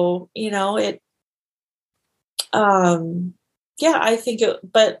 So, I think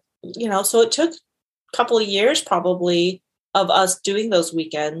so it took a couple of years probably of us doing those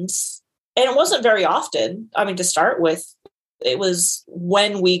weekends. And it wasn't very often. I mean, to start with, it was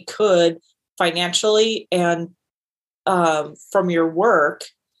when we could financially and from your work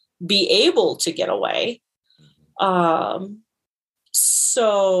be able to get away.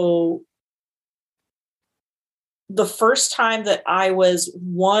 So the first time that I was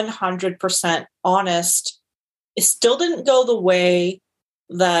 100% honest, it still didn't go the way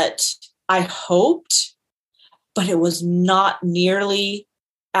that I hoped, but it was not nearly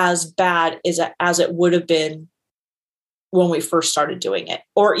as bad as it would have been when we first started doing it,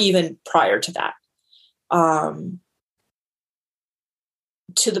 or even prior to that.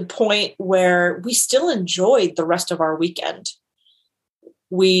 To the point where we still enjoyed the rest of our weekend.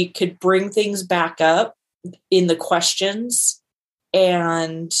 We could bring things back up in the questions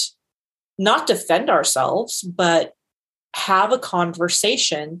and not defend ourselves, but have a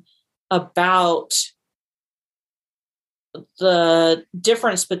conversation about the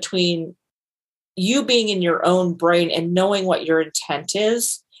difference between you being in your own brain and knowing what your intent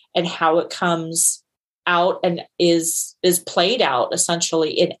is and how it comes out and is played out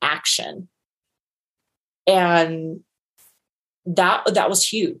essentially in action. And that was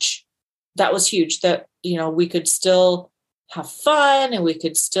huge. That was huge, that, you know, we could still have fun and we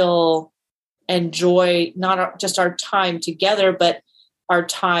could still enjoy not just our time together, but our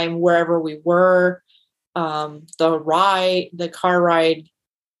time wherever we were. The car ride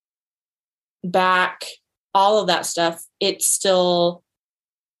back, all of that stuff, it still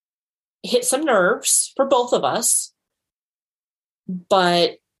hit some nerves for both of us.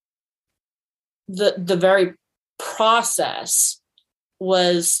 But the very process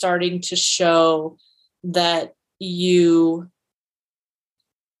was starting to show that you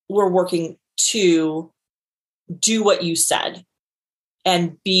were working to do what you said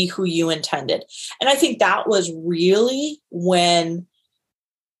and be who you intended. And I think that was really when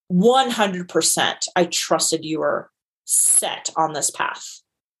 100% I trusted you were set on this path,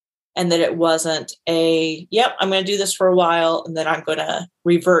 and that it wasn't yep, I'm going to do this for a while and then I'm going to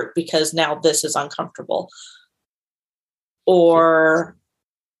revert because now this is uncomfortable. Or,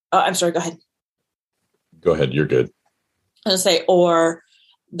 I'm sorry, go ahead. Go ahead. You're good. I was going to say, or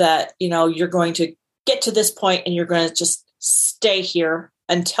that, you know, you're going to get to this point and you're going to just stay here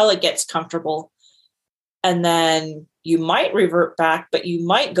until it gets comfortable. And then you might revert back, but you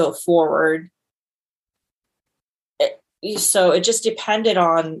might go forward. So it just depended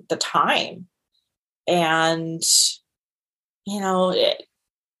on the time. And, you know,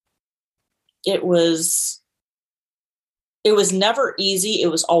 it was never easy.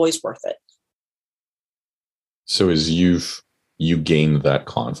 It was always worth it. So as you gained that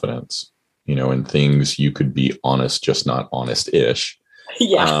confidence, you know, in things you could be honest, just not honest-ish.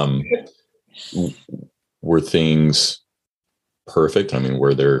 Yeah. Were things perfect? I mean,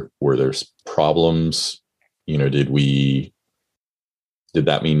 were there problems? You know, did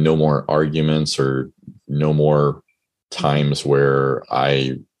that mean no more arguments or no more times where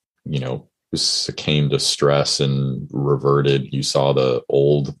I, you know, succumbed to stress and reverted? You saw the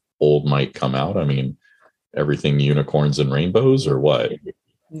old Mike come out? I mean, everything unicorns and rainbows, or what?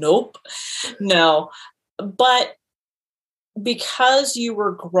 Nope. No. But because you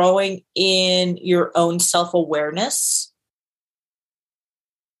were growing in your own self-awareness,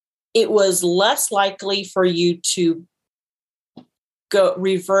 it was less likely for you to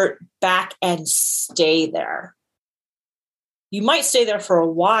revert back and stay there. You might stay there for a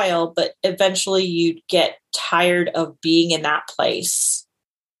while, but eventually you'd get tired of being in that place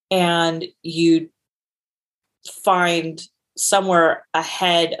and you'd find somewhere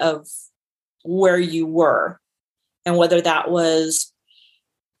ahead of where you were. And whether that was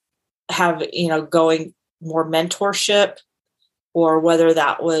going more mentorship, or whether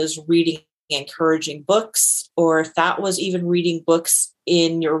that was reading encouraging books, or if that was even reading books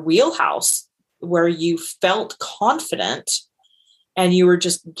in your wheelhouse where you felt confident and you were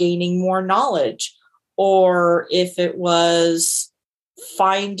just gaining more knowledge, or if it was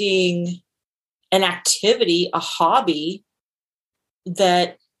finding an activity, a hobby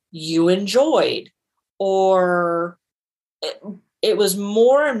that you enjoyed, or it was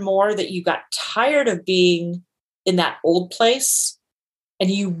more and more that you got tired of being in that old place and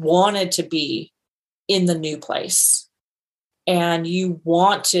you wanted to be in the new place and you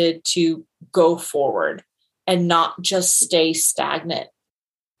wanted to go forward and not just stay stagnant.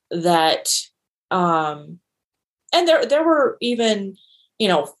 That, and there were even, you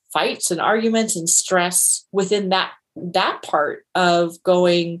know, fights and arguments and stress within that part of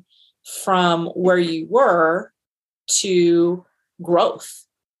going from where you were to growth.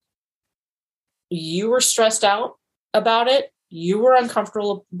 You were stressed out about it. You were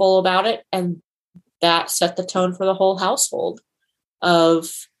uncomfortable about it. And that set the tone for the whole household.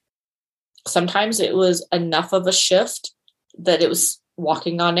 Of sometimes it was enough of a shift that it was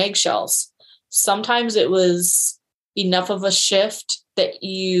walking on eggshells. Sometimes it was enough of a shift that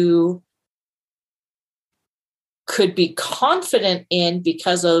you could be confident in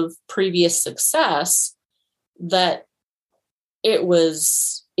because of previous success, that it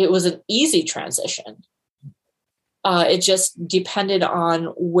was an easy transition. It just depended on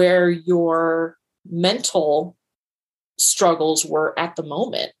where your mental struggles were at the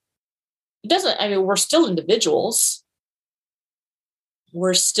moment. We're still individuals.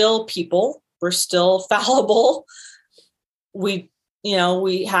 We're still people. We're still fallible. We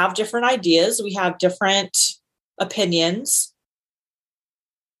have different ideas. We have different opinions.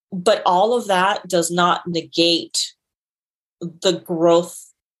 But all of that does not negate the growth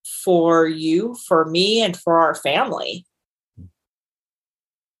for you, for me, and for our family.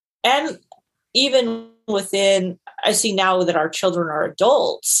 And even within, I see now that our children are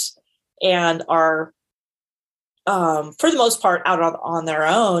adults and are, for the most part, out on their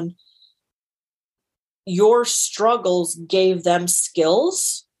own. Your struggles gave them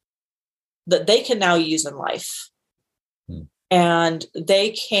skills that they can now use in life. And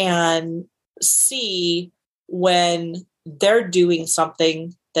they can see when they're doing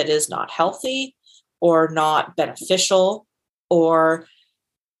something that is not healthy or not beneficial or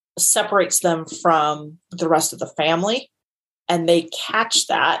separates them from the rest of the family. And they catch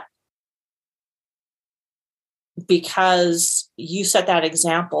that because you set that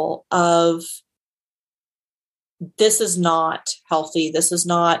example of, this is not healthy. This is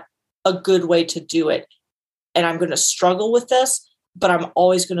not a good way to do it. And I'm going to struggle with this, but I'm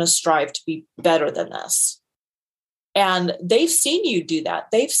always going to strive to be better than this. And they've seen you do that.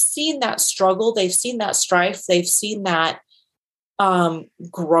 They've seen that struggle. They've seen that strife. They've seen that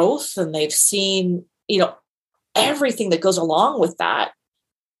growth, and they've seen, everything that goes along with that.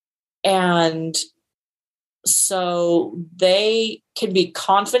 And so they can be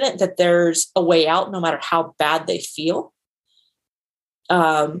confident that there's a way out no matter how bad they feel.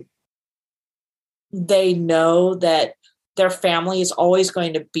 They know that their family is always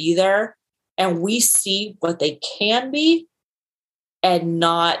going to be there, and we see what they can be and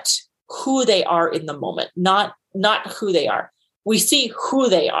not who they are in the moment, not who they are. We see who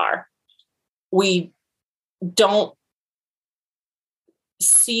they are. We don't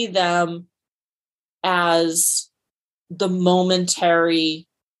see them as the momentary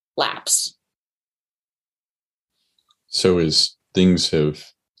lapse. So as things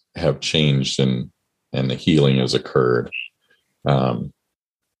have changed and the healing has occurred,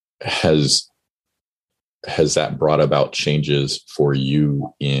 has that brought about changes for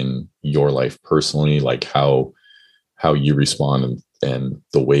you in your life personally, like how you respond and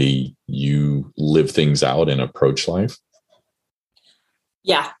the way you live things out and approach life?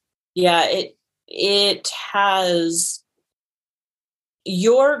 Yeah. It has.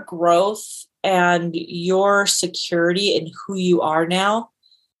 Your growth and your security in who you are now.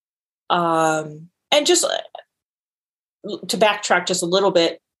 And just to backtrack just a little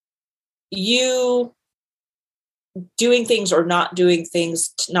bit, you doing things or not doing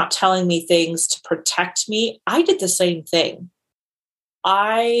things, not telling me things to protect me, I did the same thing.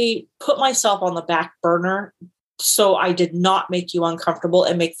 I put myself on the back burner so I did not make you uncomfortable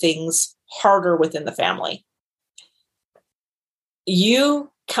and make things harder within the family.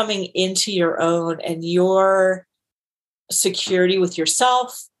 You coming into your own and your security with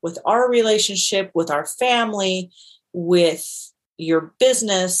yourself, with our relationship, with our family, with your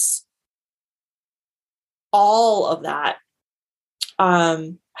business, all of that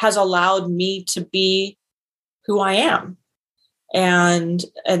has allowed me to be who I am. And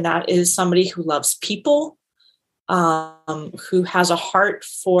that is somebody who loves people, who has a heart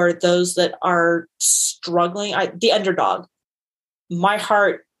for those that are struggling. The underdog. My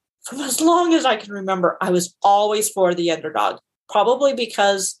heart, from as long as I can remember, I was always for the underdog, probably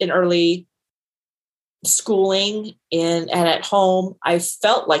because in early schooling and at home, I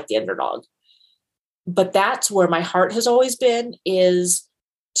felt like the underdog. But that's where my heart has always been, is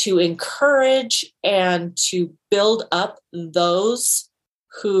to encourage and to build up those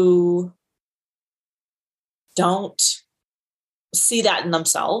who don't see that in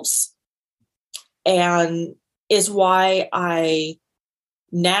themselves. And is why I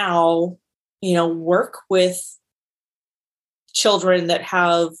now, work with children that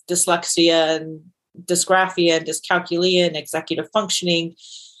have dyslexia and dysgraphia and dyscalculia and executive functioning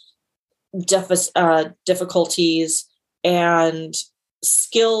difficulties and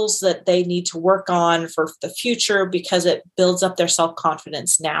skills that they need to work on for the future, because it builds up their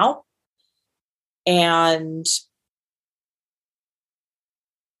self-confidence now. And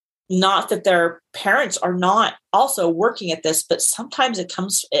not that their parents are not also working at this, but sometimes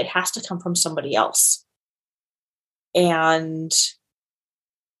it has to come from somebody else. And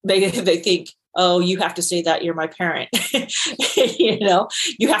they think, oh, you have to say that you're my parent.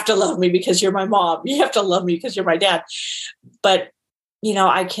 You have to love me because you're my mom. You have to love me because you're my dad. But,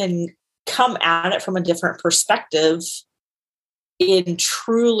 I can come at it from a different perspective in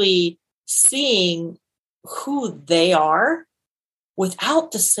truly seeing who they are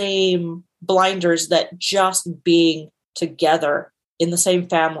without the same blinders that just being together in the same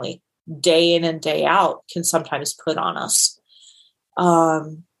family day in and day out can sometimes put on us. I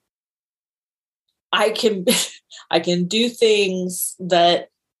can do things that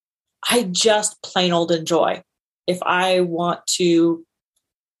I just plain old enjoy. If I want to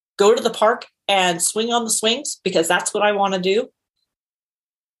go to the park and swing on the swings because that's what I want to do,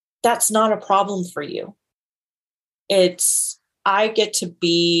 that's not a problem for you. I get to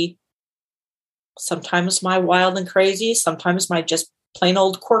be sometimes my wild and crazy, sometimes my just plain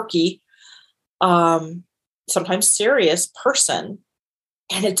old quirky, sometimes serious person.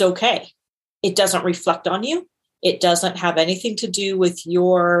 And it's okay. It doesn't reflect on you. It doesn't have anything to do with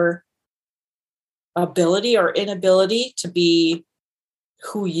your ability or inability to be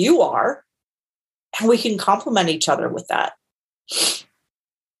who you are. And we can complement each other with that.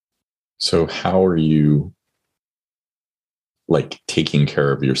 So how are you like taking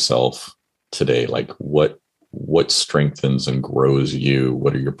care of yourself today? Like what strengthens and grows you?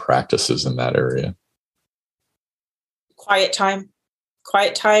 What are your practices in that area? Quiet time.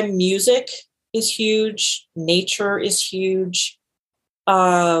 Music is huge. Nature is huge.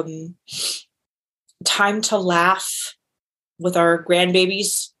 Time to laugh with our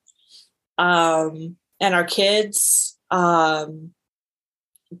grandbabies and our kids.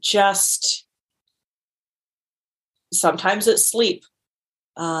 Just sometimes it's sleep.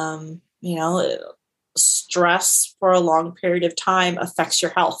 Stress for a long period of time affects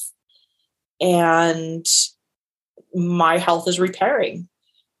your health. And my health is repairing.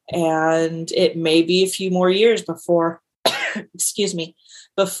 And it may be a few more years before,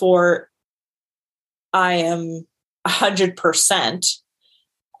 before I am 100%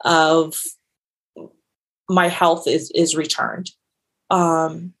 of my health is returned.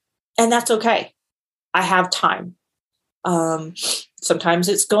 And that's okay. I have time. Sometimes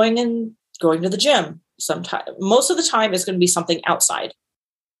it's going to the gym. Most of the time it's going to be something outside.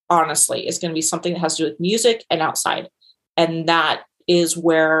 Honestly, it's going to be something that has to do with music and outside. And that is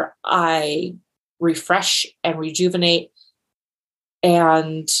where I refresh and rejuvenate.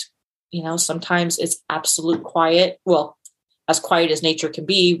 And, sometimes it's absolute quiet. Well, as quiet as nature can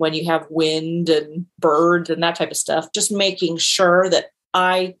be when you have wind and birds and that type of stuff, just making sure that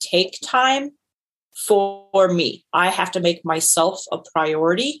I take time for me. I have to make myself a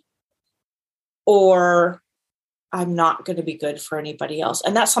priority, or I'm not going to be good for anybody else.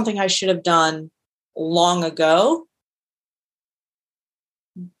 And that's something I should have done long ago.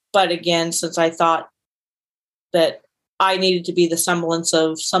 But again, since I thought that I needed to be the semblance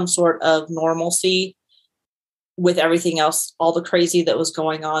of some sort of normalcy with everything else, all the crazy that was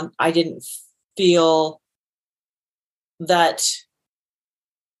going on, I didn't feel that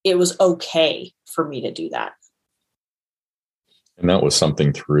it was okay for me to do that. And that was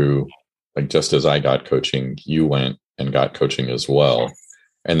something through, like, just as I got coaching, you went and got coaching as well. Yes.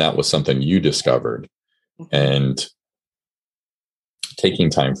 And that was something you discovered. Mm-hmm. And taking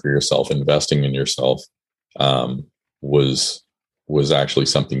time for yourself, investing in yourself, was actually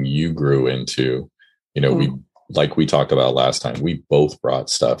something you grew into. We talked about last time, we both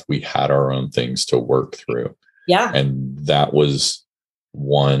brought stuff. We had our own things to work through. Yeah. And that was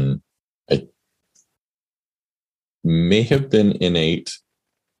one, it may have been innate,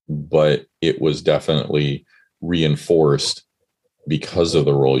 but it was definitely reinforced because of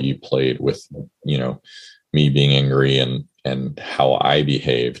the role you played with, me being angry and how I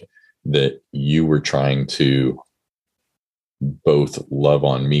behaved, that you were trying to both love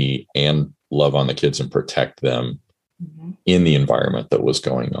on me and love on the kids and protect them mm-hmm. in the environment that was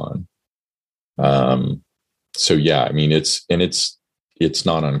going on. So yeah, I mean, it's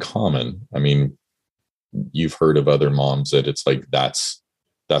not uncommon. I mean, you've heard of other moms that it's like, that's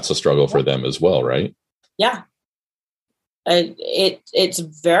a struggle for them as well, right? Yeah. It's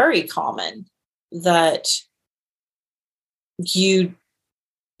very common that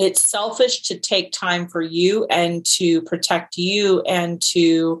it's selfish to take time for you and to protect you and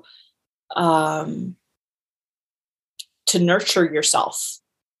to nurture yourself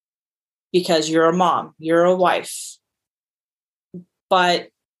because you're a mom, you're a wife. But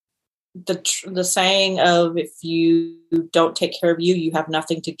the saying of, if you don't take care of you, you have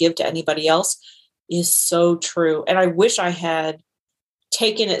nothing to give to anybody else, is so true. And I wish I had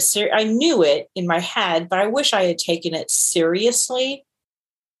taken it I knew it in my head, but I wish I had taken it seriously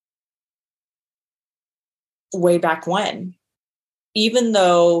way back when. Even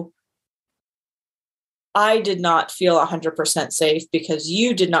though I did not feel 100% safe because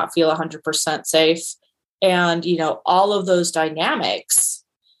you did not feel 100% safe. And, all of those dynamics,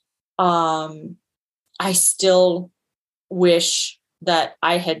 I still wish that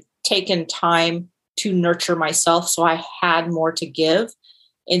I had taken time to nurture myself so I had more to give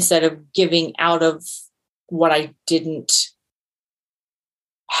instead of giving out of what I didn't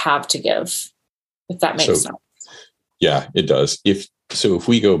have to give, if that makes sense. Yeah, it does. If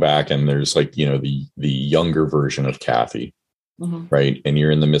we go back and there's the younger version of Kathy, mm-hmm. right? And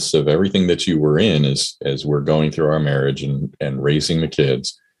you're in the midst of everything that you were in as we're going through our marriage and raising the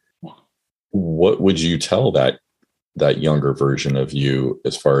kids. what would you tell that younger version of you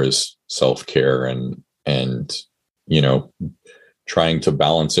as far as self-care and trying to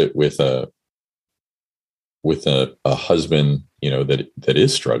balance it with a husband, that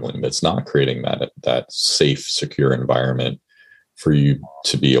is struggling, that's not creating that safe, secure environment for you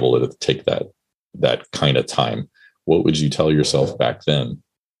to be able to take that kind of time? What would you tell yourself back then?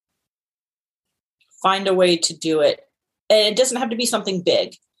 Find a way to do it. And it doesn't have to be something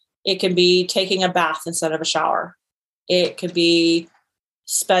big. It can be taking a bath instead of a shower. It could be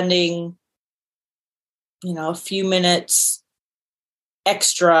spending, a few minutes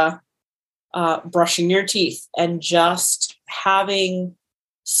extra brushing your teeth and just having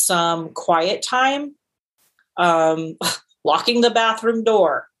some quiet time, locking the bathroom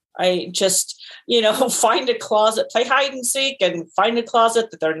door. I just, find a closet, play hide and seek and find a closet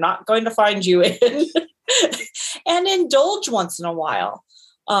that they're not going to find you in and indulge once in a while.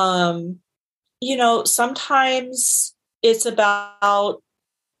 Sometimes it's about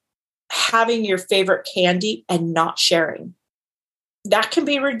having your favorite candy and not sharing. That can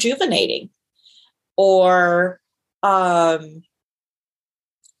be rejuvenating. Or laughing,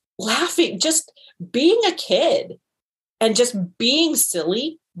 just being a kid and just being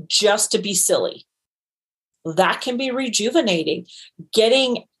silly just to be silly. That can be rejuvenating.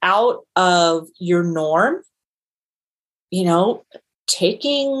 Getting out of your norm,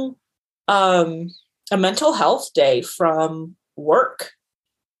 taking a mental health day from work,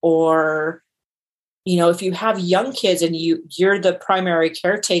 or if you have young kids and you're the primary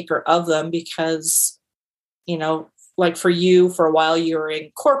caretaker of them because, like for you, for a while you were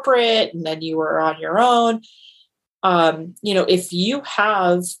in corporate and then you were on your own. If you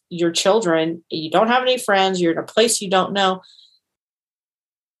have your children, you don't have any friends, you're in a place you don't know,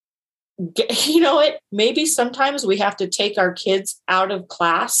 maybe sometimes we have to take our kids out of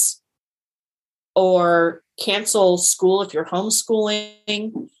class or cancel school if you're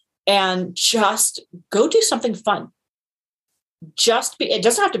homeschooling and just go do something fun. It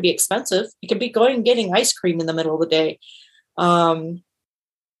doesn't have to be expensive. It can be going and getting ice cream in the middle of the day. Once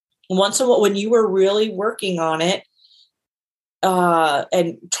in a while, when you were really working on it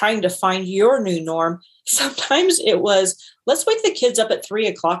and trying to find your new norm, sometimes it was, let's wake the kids up at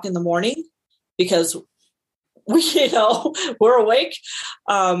 3:00 in the morning because we're awake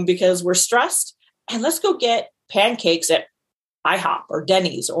because we're stressed, and let's go get pancakes at IHOP or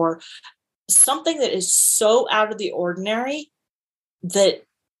Denny's or something that is so out of the ordinary that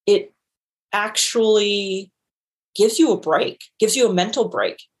it actually gives you a break, gives you a mental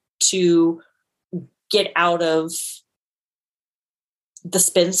break to get out of the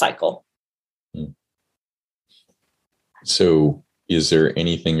spin cycle. So is there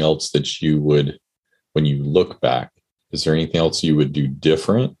anything else that you would, when you look back, is there anything else you would do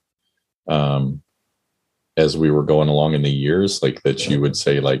different as we were going along in the years, like that you would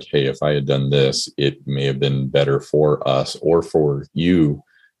say like, hey, if I had done this, it may have been better for us or for you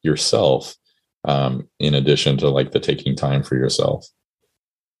yourself, in addition to like the taking time for yourself?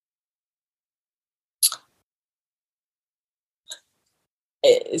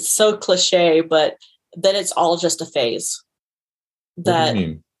 It's so cliche, but then it's all just a phase. That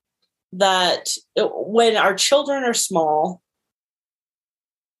when our children are small,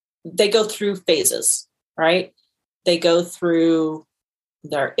 they go through phases, right? They go through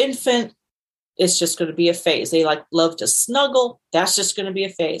their infant. It's just going to be a phase. They love to snuggle. That's just going to be a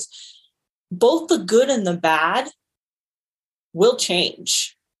phase. Both the good and the bad will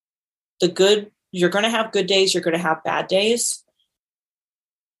change. The good, you're going to have good days. You're going to have bad days.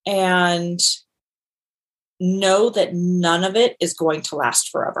 And know that none of it is going to last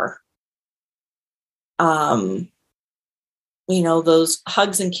forever. Those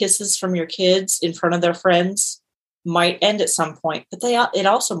hugs and kisses from your kids in front of their friends might end at some point, but it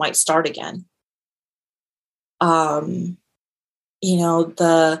also might start again. The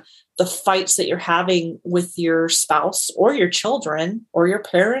fights that you're having with your spouse or your children or your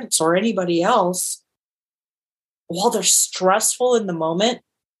parents or anybody else, while they're stressful in the moment,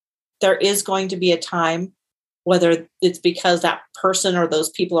 there is going to be a time, whether it's because that person or those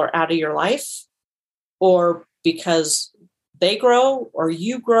people are out of your life, or because they grow or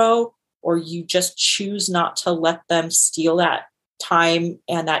you grow, or you just choose not to let them steal that time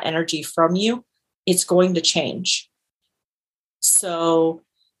and that energy from you, it's going to change. So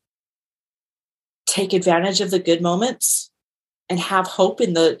take advantage of the good moments and have hope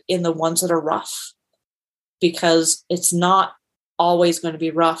in the ones that are rough, because it's not always going to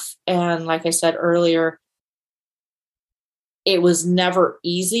be rough. And like I said earlier, it was never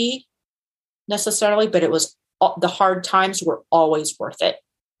easy necessarily, but the hard times were always worth it,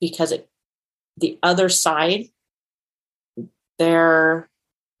 because it the other side, there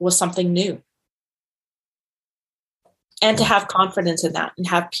was something new. And to have confidence in that and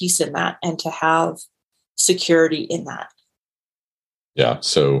have peace in that and to have security in that. Yeah.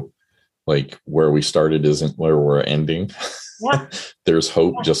 So like where we started isn't where we're ending. Yeah. There's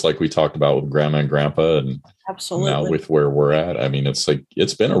hope, just like we talked about with grandma and grandpa, and absolutely now with where we're at. I mean, it's like,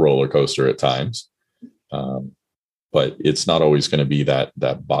 it's been a roller coaster at times. But it's not always going to be that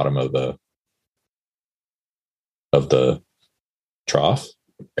bottom of the trough,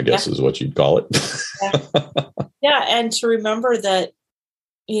 I guess is what you'd call it. Yeah. And to remember that,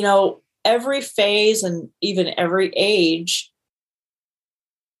 every phase and even every age,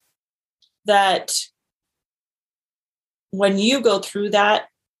 that when you go through that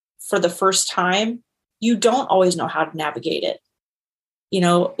for the first time, you don't always know how to navigate it.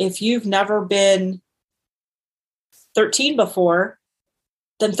 If you've never been 13 before,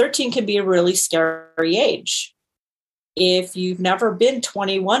 then 13 can be a really scary age. If you've never been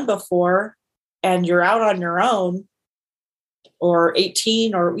 21 before and you're out on your own, or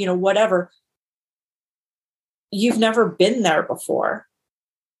 18 or, whatever, you've never been there before.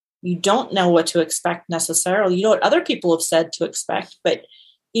 You don't know what to expect necessarily. You know what other people have said to expect, but,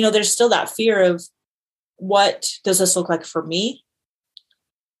 there's still that fear of, what does this look like for me?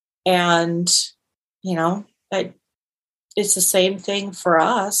 And, it's the same thing for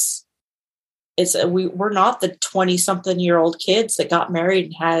us. We're not the 20-something-year-old kids that got married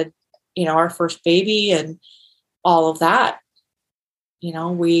and had, our first baby and all of that.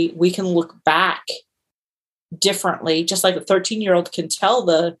 We can look back differently, just like a 13-year-old can tell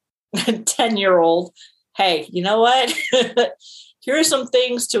the 10-year-old, hey, you know what? Here are some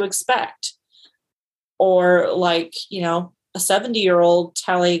things to expect. Or like, a 70-year-old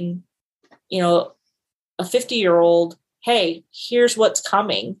telling, a 50-year-old, hey, here's what's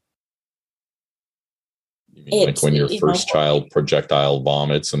coming. You mean like when your first child projectile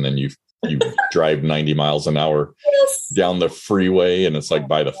vomits and then you drive 90 miles an hour down the freeway, and it's like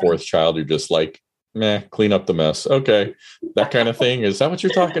by the fourth child, you're just like, meh, clean up the mess. Okay. That kind of thing. Is that what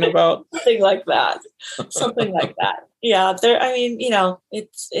you're talking about? Something like that. Yeah.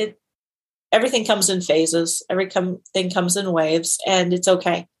 Everything comes in phases. Everything comes in waves, and it's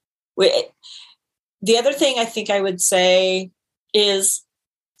okay. The other thing I think I would say is,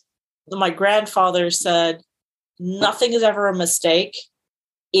 my grandfather said, nothing is ever a mistake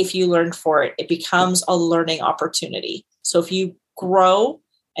if you learn for it. It becomes a learning opportunity. So if you grow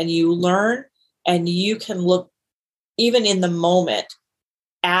and you learn, and you can look even in the moment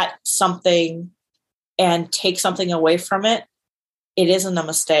at something and take something away from it, it isn't a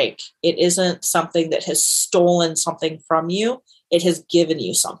mistake. It isn't something that has stolen something from you. It has given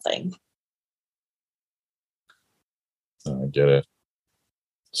you something. I get it.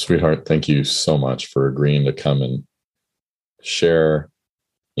 Sweetheart, thank you so much for agreeing to come and share,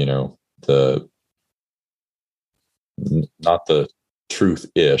 not the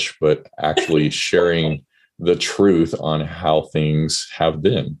truth-ish, but actually sharing the truth on how things have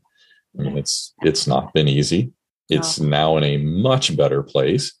been. I mean, it's not been easy. It's now in a much better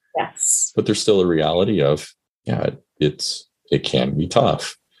place. Yes. But there's still a reality of, it can be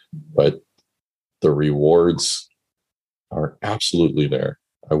tough, but the rewards are absolutely there.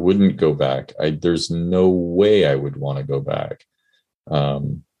 I wouldn't go back. There's no way I would want to go back.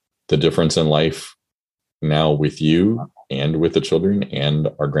 The difference in life now with you and with the children and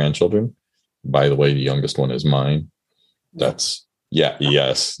our grandchildren. By the way, the youngest one is mine.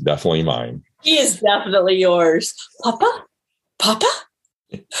 Yes, definitely mine. He is definitely yours. Papa?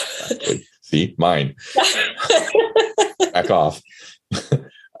 Exactly. See, mine. Back off.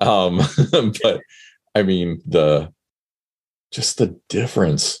 But I mean, the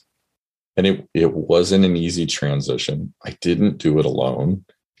difference, and it wasn't an easy transition. I didn't do it alone.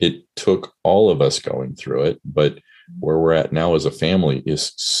 It took all of us going through it, but where we're at now as a family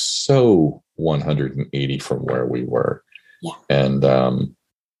is so 180 from where we were. Yeah. And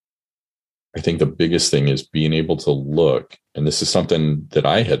I think the biggest thing is being able to look, and this is something that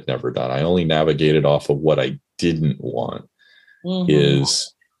I had never done. I only navigated off of what I didn't want.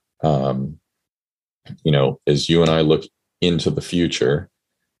 Is, as you and I look into the future,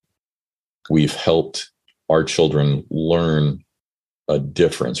 we've helped our children learn a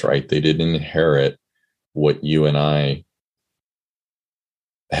difference, right? They didn't inherit what you and I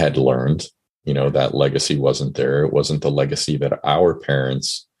had learned. That legacy wasn't there. It wasn't the legacy that our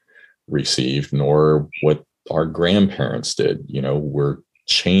parents received, nor what our grandparents did. We're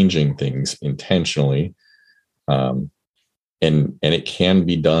changing things intentionally. And it can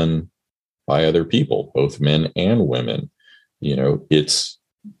be done by other people, both men and women. It's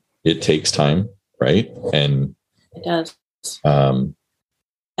it takes time, right? And it does. And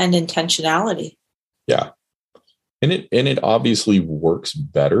intentionality. Yeah. And it obviously works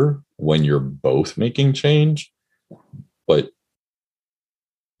better when you're both making change. But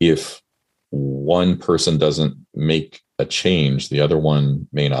if one person doesn't make a change, the other one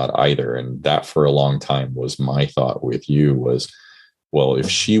may not either. And that for a long time was my thought with you was, well, if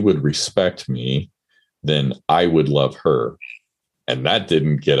she would respect me, then I would love her. And that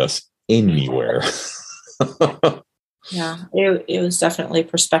didn't get us anywhere. Yeah, it was definitely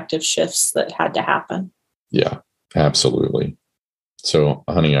perspective shifts that had to happen. Yeah, absolutely. So,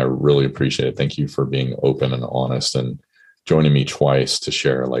 honey, I really appreciate it. Thank you for being open and honest and joining me twice to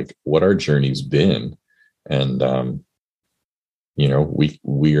share like what our journey's been. And,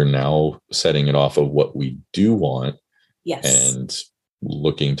 we are now setting it off of what we do want. Yes. And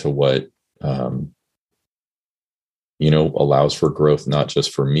looking to what, allows for growth, not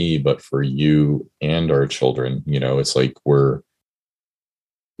just for me, but for you and our children. It's like you've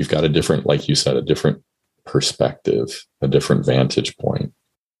got a different, like you said, a different perspective, a different vantage point.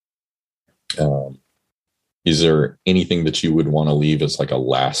 Is there anything that you would want to leave as like a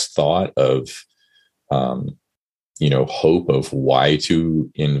last thought of, hope of why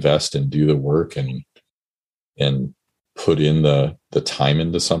to invest and do the work and put in the time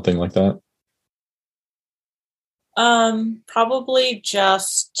into something like that? Probably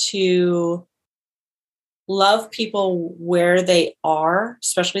just to love people where they are,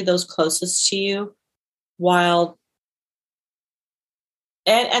 especially those closest to you, while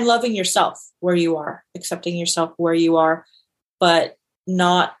and loving yourself where you are, accepting yourself where you are, but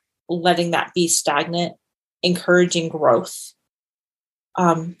not letting that be stagnant, encouraging growth.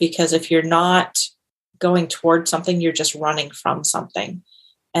 Because if you're not going towards something, you're just running from something.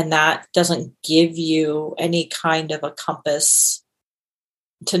 And that doesn't give you any kind of a compass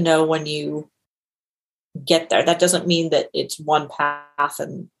to know when you get there. That doesn't mean that it's one path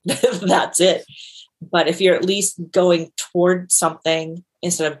and that's it. But if you're at least going toward something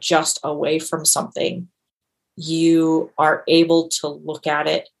instead of just away from something, you are able to look at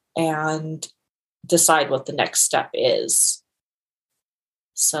it and decide what the next step is.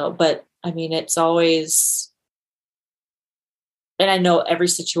 So, but I mean, it's always... And I know every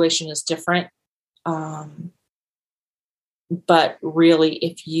situation is different. But really,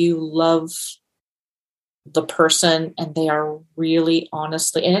 if you love the person and they are really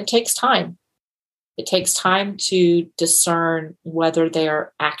honestly, and it takes time to discern whether they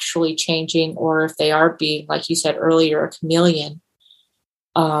are actually changing or if they are being, like you said earlier, a chameleon.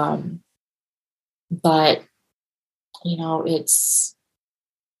 But, it's,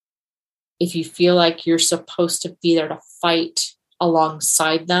 if you feel like you're supposed to be there to fight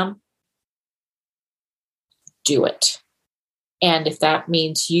alongside them, do it. And if that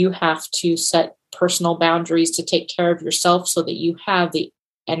means you have to set personal boundaries to take care of yourself so that you have the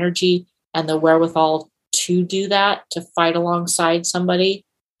energy and the wherewithal to do that, to fight alongside somebody,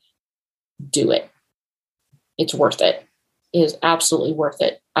 do it. It's worth it. It is absolutely worth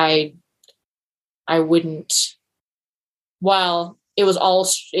it. I wouldn't, while it was all,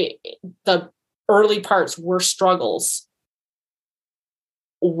 the early parts were struggles,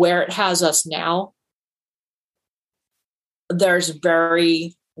 where it has us now, there's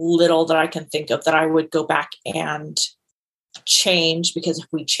very little that I can think of that I would go back and change, because if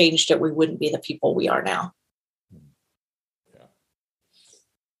we changed it, we wouldn't be the people we are now. Yeah,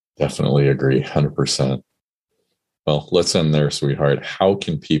 definitely agree. 100%. Well, let's end there, sweetheart. How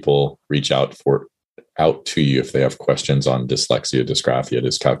can people reach out to you if they have questions on dyslexia, dysgraphia,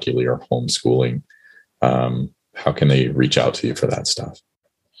 dyscalculia, or homeschooling? How can they reach out to you for that stuff?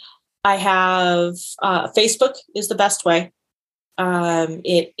 I have Facebook is the best way.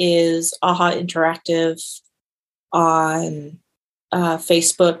 It is AHA Interactive on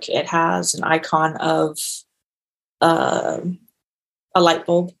Facebook. It has an icon of a light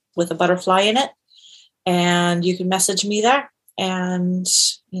bulb with a butterfly in it. And you can message me there. And,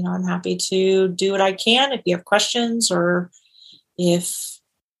 I'm happy to do what I can. If you have questions or if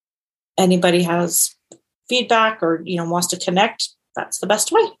anybody has feedback or, wants to connect, that's the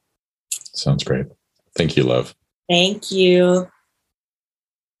best way. Sounds great. Thank you, love. Thank you.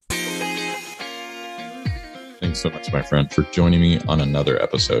 Thanks so much, my friend, for joining me on another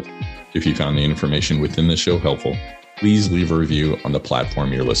episode. If you found the information within the show helpful, please leave a review on the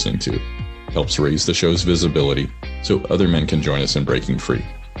platform you're listening to. It helps raise the show's visibility so other men can join us in breaking free.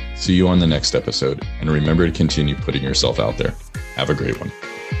 See you on the next episode, and remember to continue putting yourself out there. Have a great one.